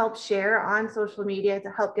to help share on social media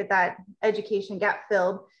to help get that education gap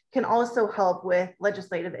filled can also help with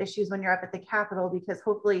legislative issues when you're up at the Capitol, because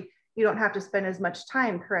hopefully you don't have to spend as much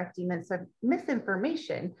time correcting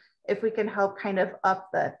misinformation if we can help kind of up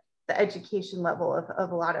the education level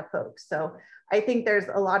of a lot of folks. So I think there's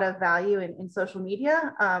a lot of value in social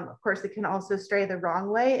media. Of course, it can also stray the wrong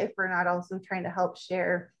way if we're not also trying to help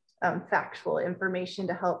share factual information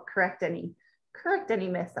to help correct any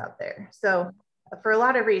myths out there. So for a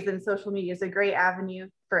lot of reasons, social media is a great avenue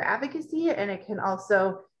for advocacy, and it can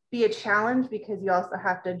also be a challenge because you also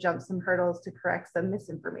have to jump some hurdles to correct some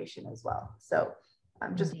misinformation as well. So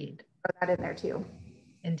just throw that in there too.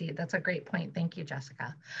 Indeed, that's a great point. Thank you,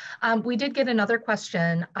 Jessica. We did get another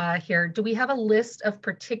question here. Do we have a list of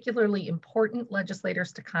particularly important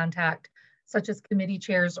legislators to contact, such as committee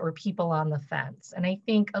chairs or people on the fence? And I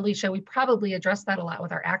think, Alicia, we probably addressed that a lot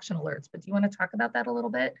with our action alerts, but do you want to talk about that a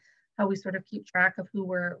little bit? How we sort of keep track of who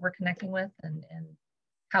we're connecting with and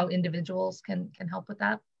how individuals can help with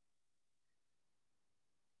that?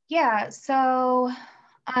 Yeah, so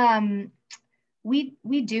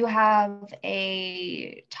we do have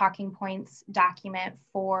a talking points document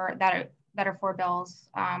for that are for bills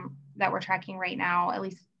that we're tracking right now, at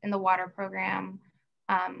least in the water program.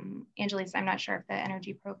 Angelise, I'm not sure if the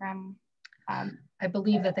energy program. I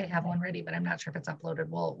believe that they have one ready, but I'm not sure if it's uploaded.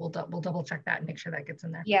 We'll double check that and make sure that gets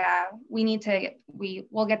in there. Yeah,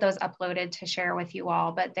 we'll get those uploaded to share with you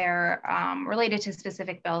all, but they're related to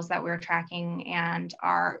specific bills that we're tracking and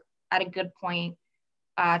are at a good point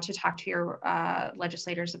to talk to your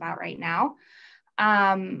legislators about right now.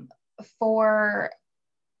 For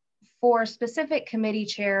specific committee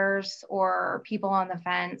chairs or people on the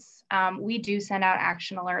fence, we do send out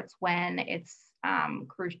action alerts when it's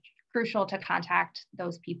crucial to contact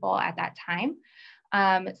those people at that time.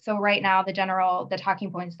 So right now, the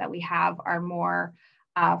talking points that we have are more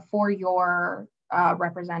for your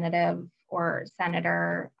representative or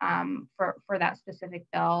senator for that specific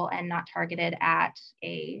bill, and not targeted at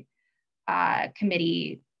a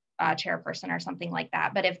committee chairperson or something like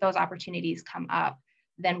that. But if those opportunities come up,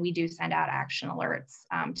 then we do send out action alerts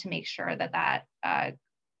to make sure that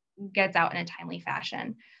gets out in a timely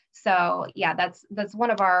fashion. So yeah, that's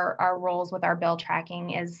one of our roles with our bill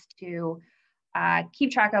tracking, is to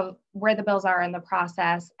keep track of where the bills are in the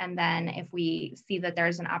process. And then if we see that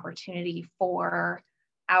there's an opportunity for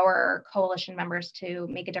our coalition members to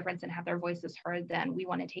make a difference and have their voices heard, then we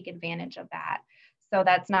want to take advantage of that. So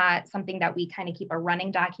that's not something that we kind of keep a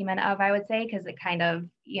running document of, I would say, because it kind of,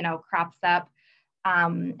 crops up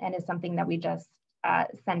and is something that we just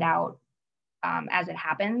send out as it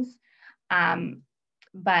happens.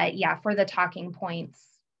 But yeah, for the talking points,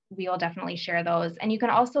 we will definitely share those. And you can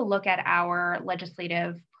also look at our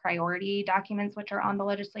legislative priority documents, which are on the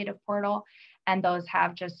legislative portal. And those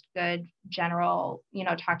have just good general,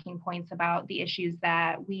 talking points about the issues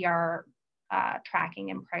that we are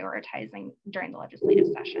tracking and prioritizing during the legislative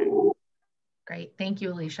session. Great, thank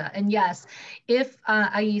you, Alicia. And yes, if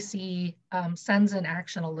IEC sends an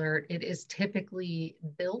action alert, it is typically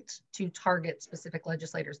built to target specific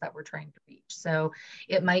legislators that we're trying to reach. So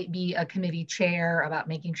it might be a committee chair about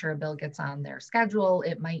making sure a bill gets on their schedule.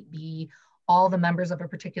 It might be all the members of a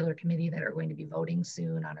particular committee that are going to be voting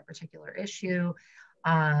soon on a particular issue.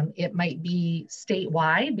 It might be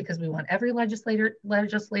statewide because we want every legislator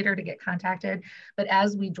to get contacted. But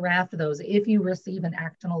as we draft those, if you receive an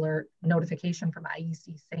action alert notification from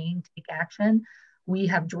IEC saying take action, we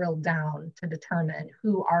have drilled down to determine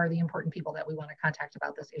who are the important people that we want to contact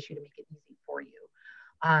about this issue to make it easy for you.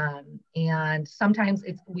 And sometimes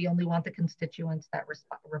we only want the constituents that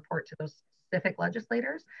report to those specific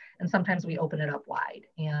legislators, and sometimes we open it up wide.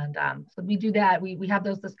 And so we do that. We have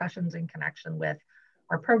those discussions in connection with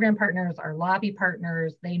our program partners, our lobby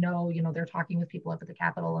partners. They know, they're talking with people up at the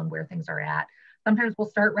Capitol and where things are at. Sometimes we'll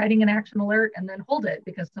start writing an action alert and then hold it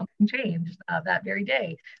because something changed that very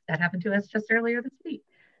day. That happened to us just earlier this week.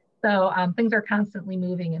 So things are constantly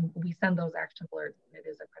moving, and we send those action alerts, and it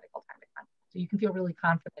is a critical time to contact. So you can feel really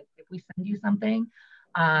confident if we send you something,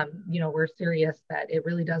 we're serious that it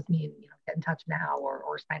really does mean, get in touch now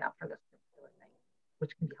or sign up for this particular thing,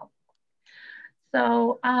 which can be helpful.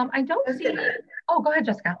 So I don't see, oh, go ahead,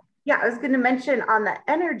 Jessica. Yeah, I was going to mention on the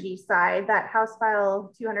energy side, that House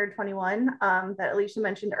File 221 that Alicia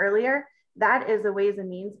mentioned earlier, that is a Ways and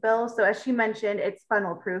Means bill. So as she mentioned, it's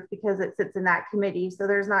funnel proof because it sits in that committee. So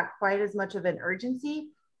there's not quite as much of an urgency.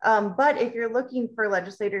 But if you're looking for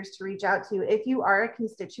legislators to reach out to, if you are a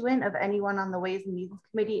constituent of anyone on the Ways and Means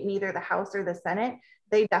Committee in either the House or the Senate,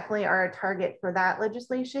 they definitely are a target for that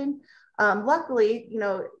legislation. Luckily,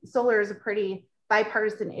 solar is a pretty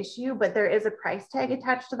bipartisan issue, but there is a price tag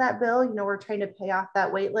attached to that bill. We're trying to pay off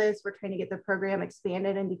that wait list. We're trying to get the program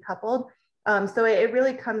expanded and decoupled. So it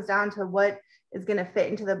really comes down to what is going to fit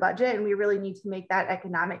into the budget. And we really need to make that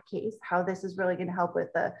economic case, how this is really going to help with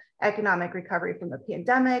the economic recovery from the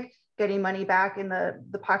pandemic, getting money back in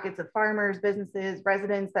the pockets of farmers, businesses,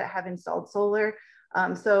 residents that have installed solar.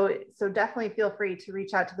 So definitely feel free to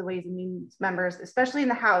reach out to the Ways and Means members, especially in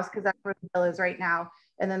the House, because that's where the bill is right now,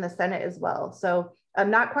 and then the Senate as well. So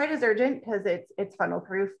not quite as urgent because it's funnel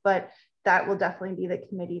proof, but that will definitely be the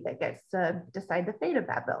committee that gets to decide the fate of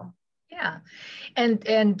that bill. Yeah,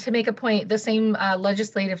 and to make a point, the same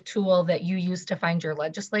legislative tool that you use to find your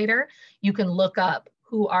legislator, you can look up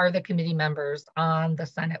who are the committee members on the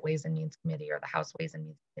Senate Ways and Means Committee or the House Ways and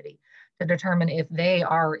Means Committee to determine if they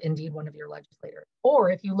are indeed one of your legislators.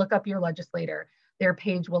 Or if you look up your legislator, their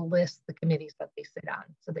page will list the committees that they sit on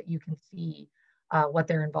so that you can see what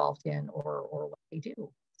they're involved in or what they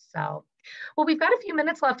do. So, well, we've got a few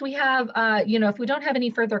minutes left. We have, if we don't have any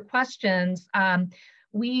further questions,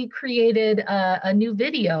 we created a new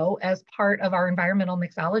video as part of our environmental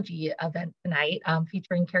mixology event tonight,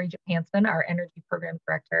 featuring Carrie Johansson, our energy program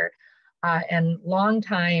director, and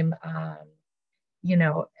longtime,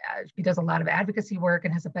 she does a lot of advocacy work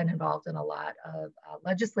and has been involved in a lot of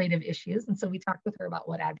legislative issues. And so we talked with her about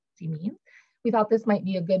what advocacy means. We thought this might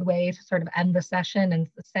be a good way to sort of end the session and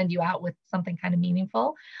send you out with something kind of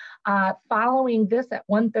meaningful. Following this at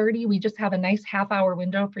 1:30, we just have a nice half-hour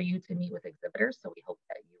window for you to meet with exhibitors. So we hope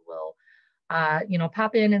that you will,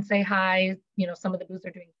 pop in and say hi. Some of the booths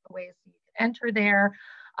are doing giveaways, so you can enter there.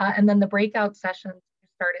 And then the breakout sessions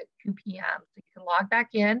start at 2 p.m. So you can log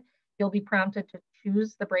back in. You'll be prompted to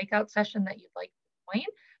choose the breakout session that you'd like to join.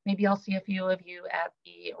 Maybe I'll see a few of you at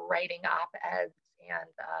the writing op-eds and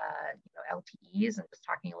LTEs and just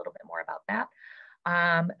talking a little bit more about that.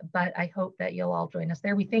 But I hope that you'll all join us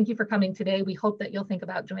there. We thank you for coming today. We hope that you'll think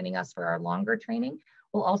about joining us for our longer training.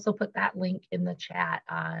 We'll also put that link in the chat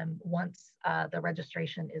once the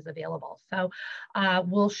registration is available. So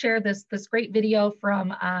we'll share this up video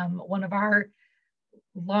from one of our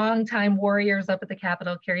longtime warriors up at the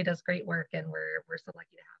Capitol. Carrie does great work, and we're so lucky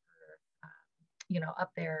to have her,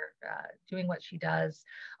 up there doing what she does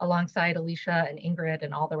alongside Alicia and Ingrid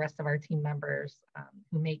and all the rest of our team members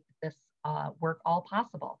who make this work all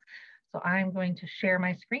possible. So I'm going to share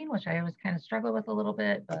my screen, which I always kind of struggle with a little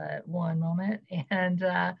bit, but one moment, and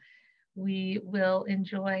we will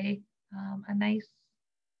enjoy a nice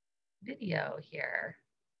video here,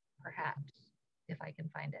 perhaps, if I can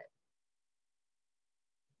find it.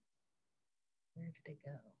 Where did it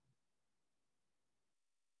go?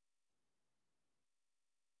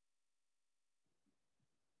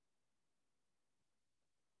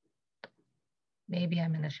 Maybe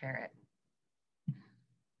I'm going to share it.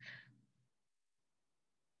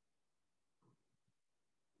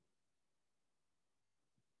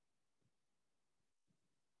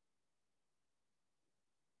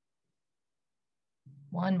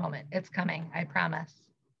 One moment, it's coming, I promise.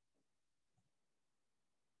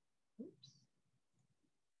 Oops.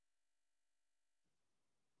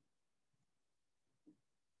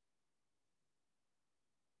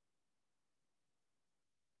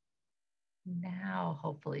 Now,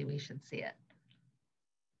 hopefully we should see it.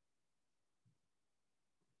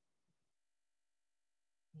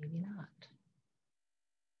 Maybe not.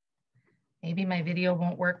 Maybe my video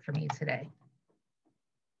won't work for me today.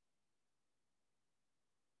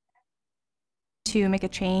 To make a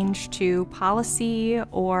change to policy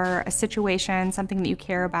or a situation, something that you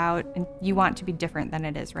care about and you want to be different than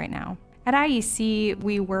it is right now. At IEC,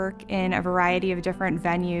 we work in a variety of different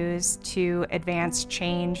venues to advance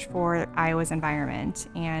change for Iowa's environment,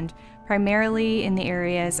 and primarily in the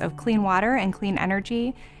areas of clean water and clean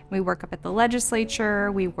energy. We work up at the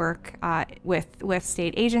legislature, we work with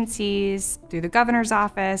state agencies, through the governor's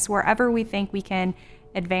office, wherever we think we can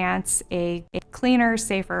advance a cleaner,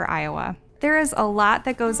 safer Iowa. There is a lot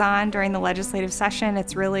that goes on during the legislative session.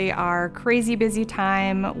 It's really our crazy busy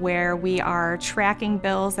time where we are tracking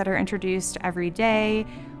bills that are introduced every day.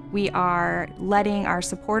 We are letting our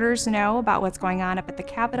supporters know about what's going on up at the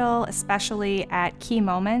Capitol, especially at key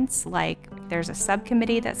moments, like there's a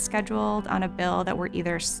subcommittee that's scheduled on a bill that we're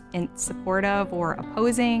either in support of or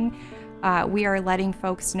opposing. We are letting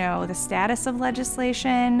folks know the status of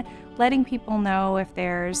legislation, letting people know if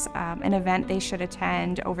there's an event they should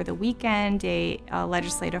attend over the weekend, a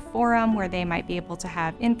legislative forum where they might be able to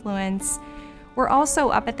have influence. We're also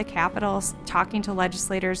up at the Capitol talking to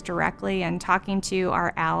legislators directly and talking to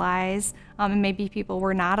our allies and maybe people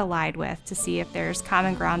we're not allied with to see if there's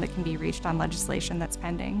common ground that can be reached on legislation that's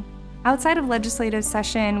pending. Outside of legislative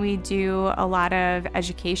session, we do a lot of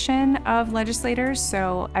education of legislators.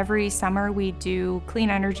 So every summer we do clean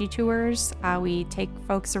energy tours. We take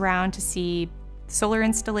folks around to see solar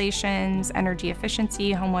installations, energy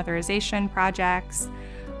efficiency, home weatherization projects.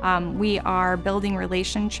 We are building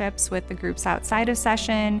relationships with the groups outside of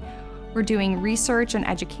session. We're doing research and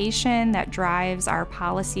education that drives our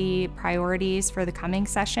policy priorities for the coming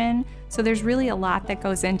session. So there's really a lot that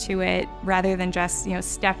goes into it rather than just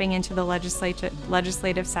stepping into the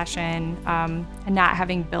legislative session and not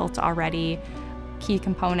having built already key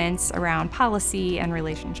components around policy and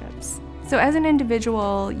relationships. So as an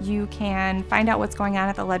individual, you can find out what's going on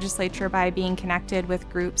at the legislature by being connected with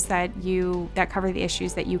groups that cover the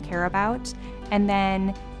issues that you care about, and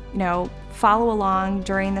then follow along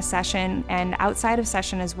during the session and outside of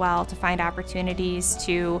session as well to find opportunities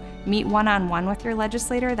to meet one-on-one with your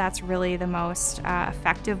legislator. That's really the most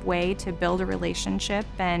effective way to build a relationship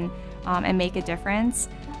and make a difference.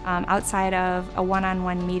 Outside of a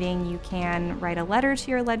one-on-one meeting, you can write a letter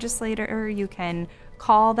to your legislator, you can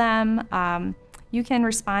call them, you can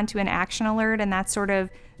respond to an action alert, and that's sort of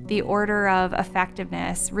the order of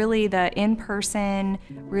effectiveness. Really, the in-person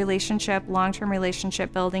relationship, long-term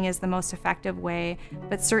relationship building is the most effective way,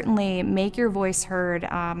 but certainly make your voice heard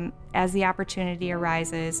as the opportunity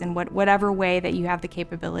arises in whatever way that you have the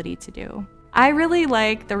capability to do. I really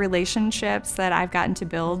like the relationships that I've gotten to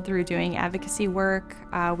build through doing advocacy work.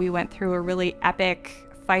 We went through a really epic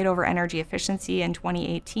fight over energy efficiency in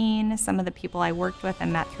 2018. Some of the people I worked with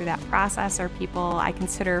and met through that process are people I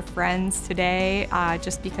consider friends today,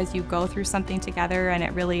 just because you go through something together and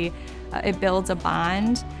it really it builds a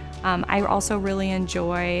bond. I also really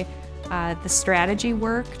enjoy the strategy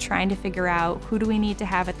work, trying to figure out who do we need to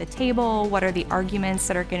have at the table, what are the arguments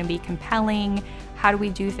that are going to be compelling, how do we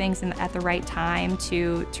do things at the right time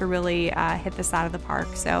to really hit this out of the park.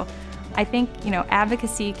 So I think,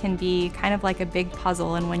 advocacy can be kind of like a big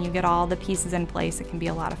puzzle, and when you get all the pieces in place, it can be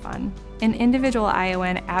a lot of fun. An individual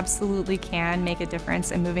Iowan absolutely can make a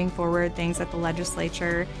difference in moving forward things at the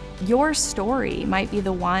legislature. Your story might be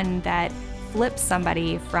the one that flips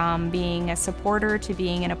somebody from being a supporter to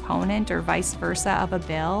being an opponent or vice versa of a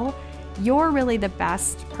bill. You're really the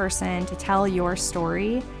best person to tell your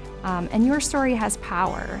story. And your story has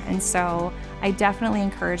power. And so I definitely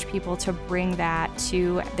encourage people to bring that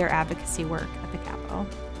to their advocacy work at the Capitol.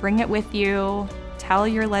 Bring it with you, tell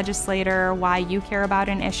your legislator why you care about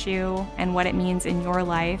an issue and what it means in your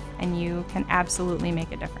life, and you can absolutely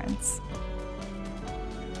make a difference.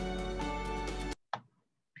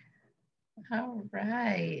 All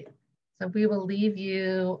right. So we will leave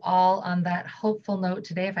you all on that hopeful note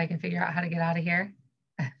today, if I can figure out how to get out of here.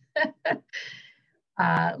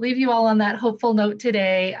 Leave you all on that hopeful note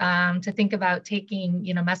today to think about taking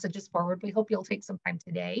messages forward. We hope you'll take some time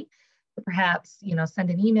today to perhaps send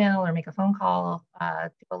an email or make a phone call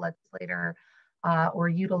to a legislator or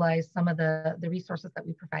utilize some of the resources that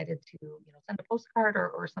we provided to send a postcard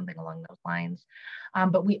or something along those lines.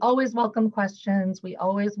 But we always welcome questions. We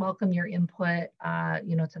always welcome your input to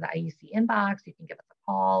the IEC inbox. You can give us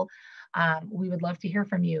a call. We would love to hear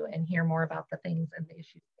from you and hear more about the things and the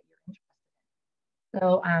issues that you're interested in.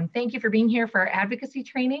 So thank you for being here for our advocacy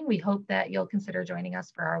training. We hope that you'll consider joining us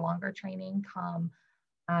for our longer training come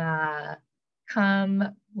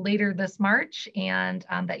come later this March, and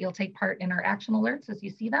that you'll take part in our action alerts as you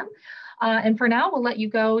see them. And for now, we'll let you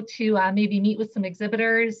go to maybe meet with some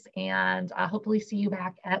exhibitors and hopefully see you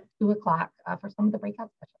back at 2 o'clock for some of the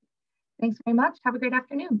breakout sessions. Thanks very much. Have a great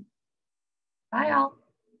afternoon. Bye all.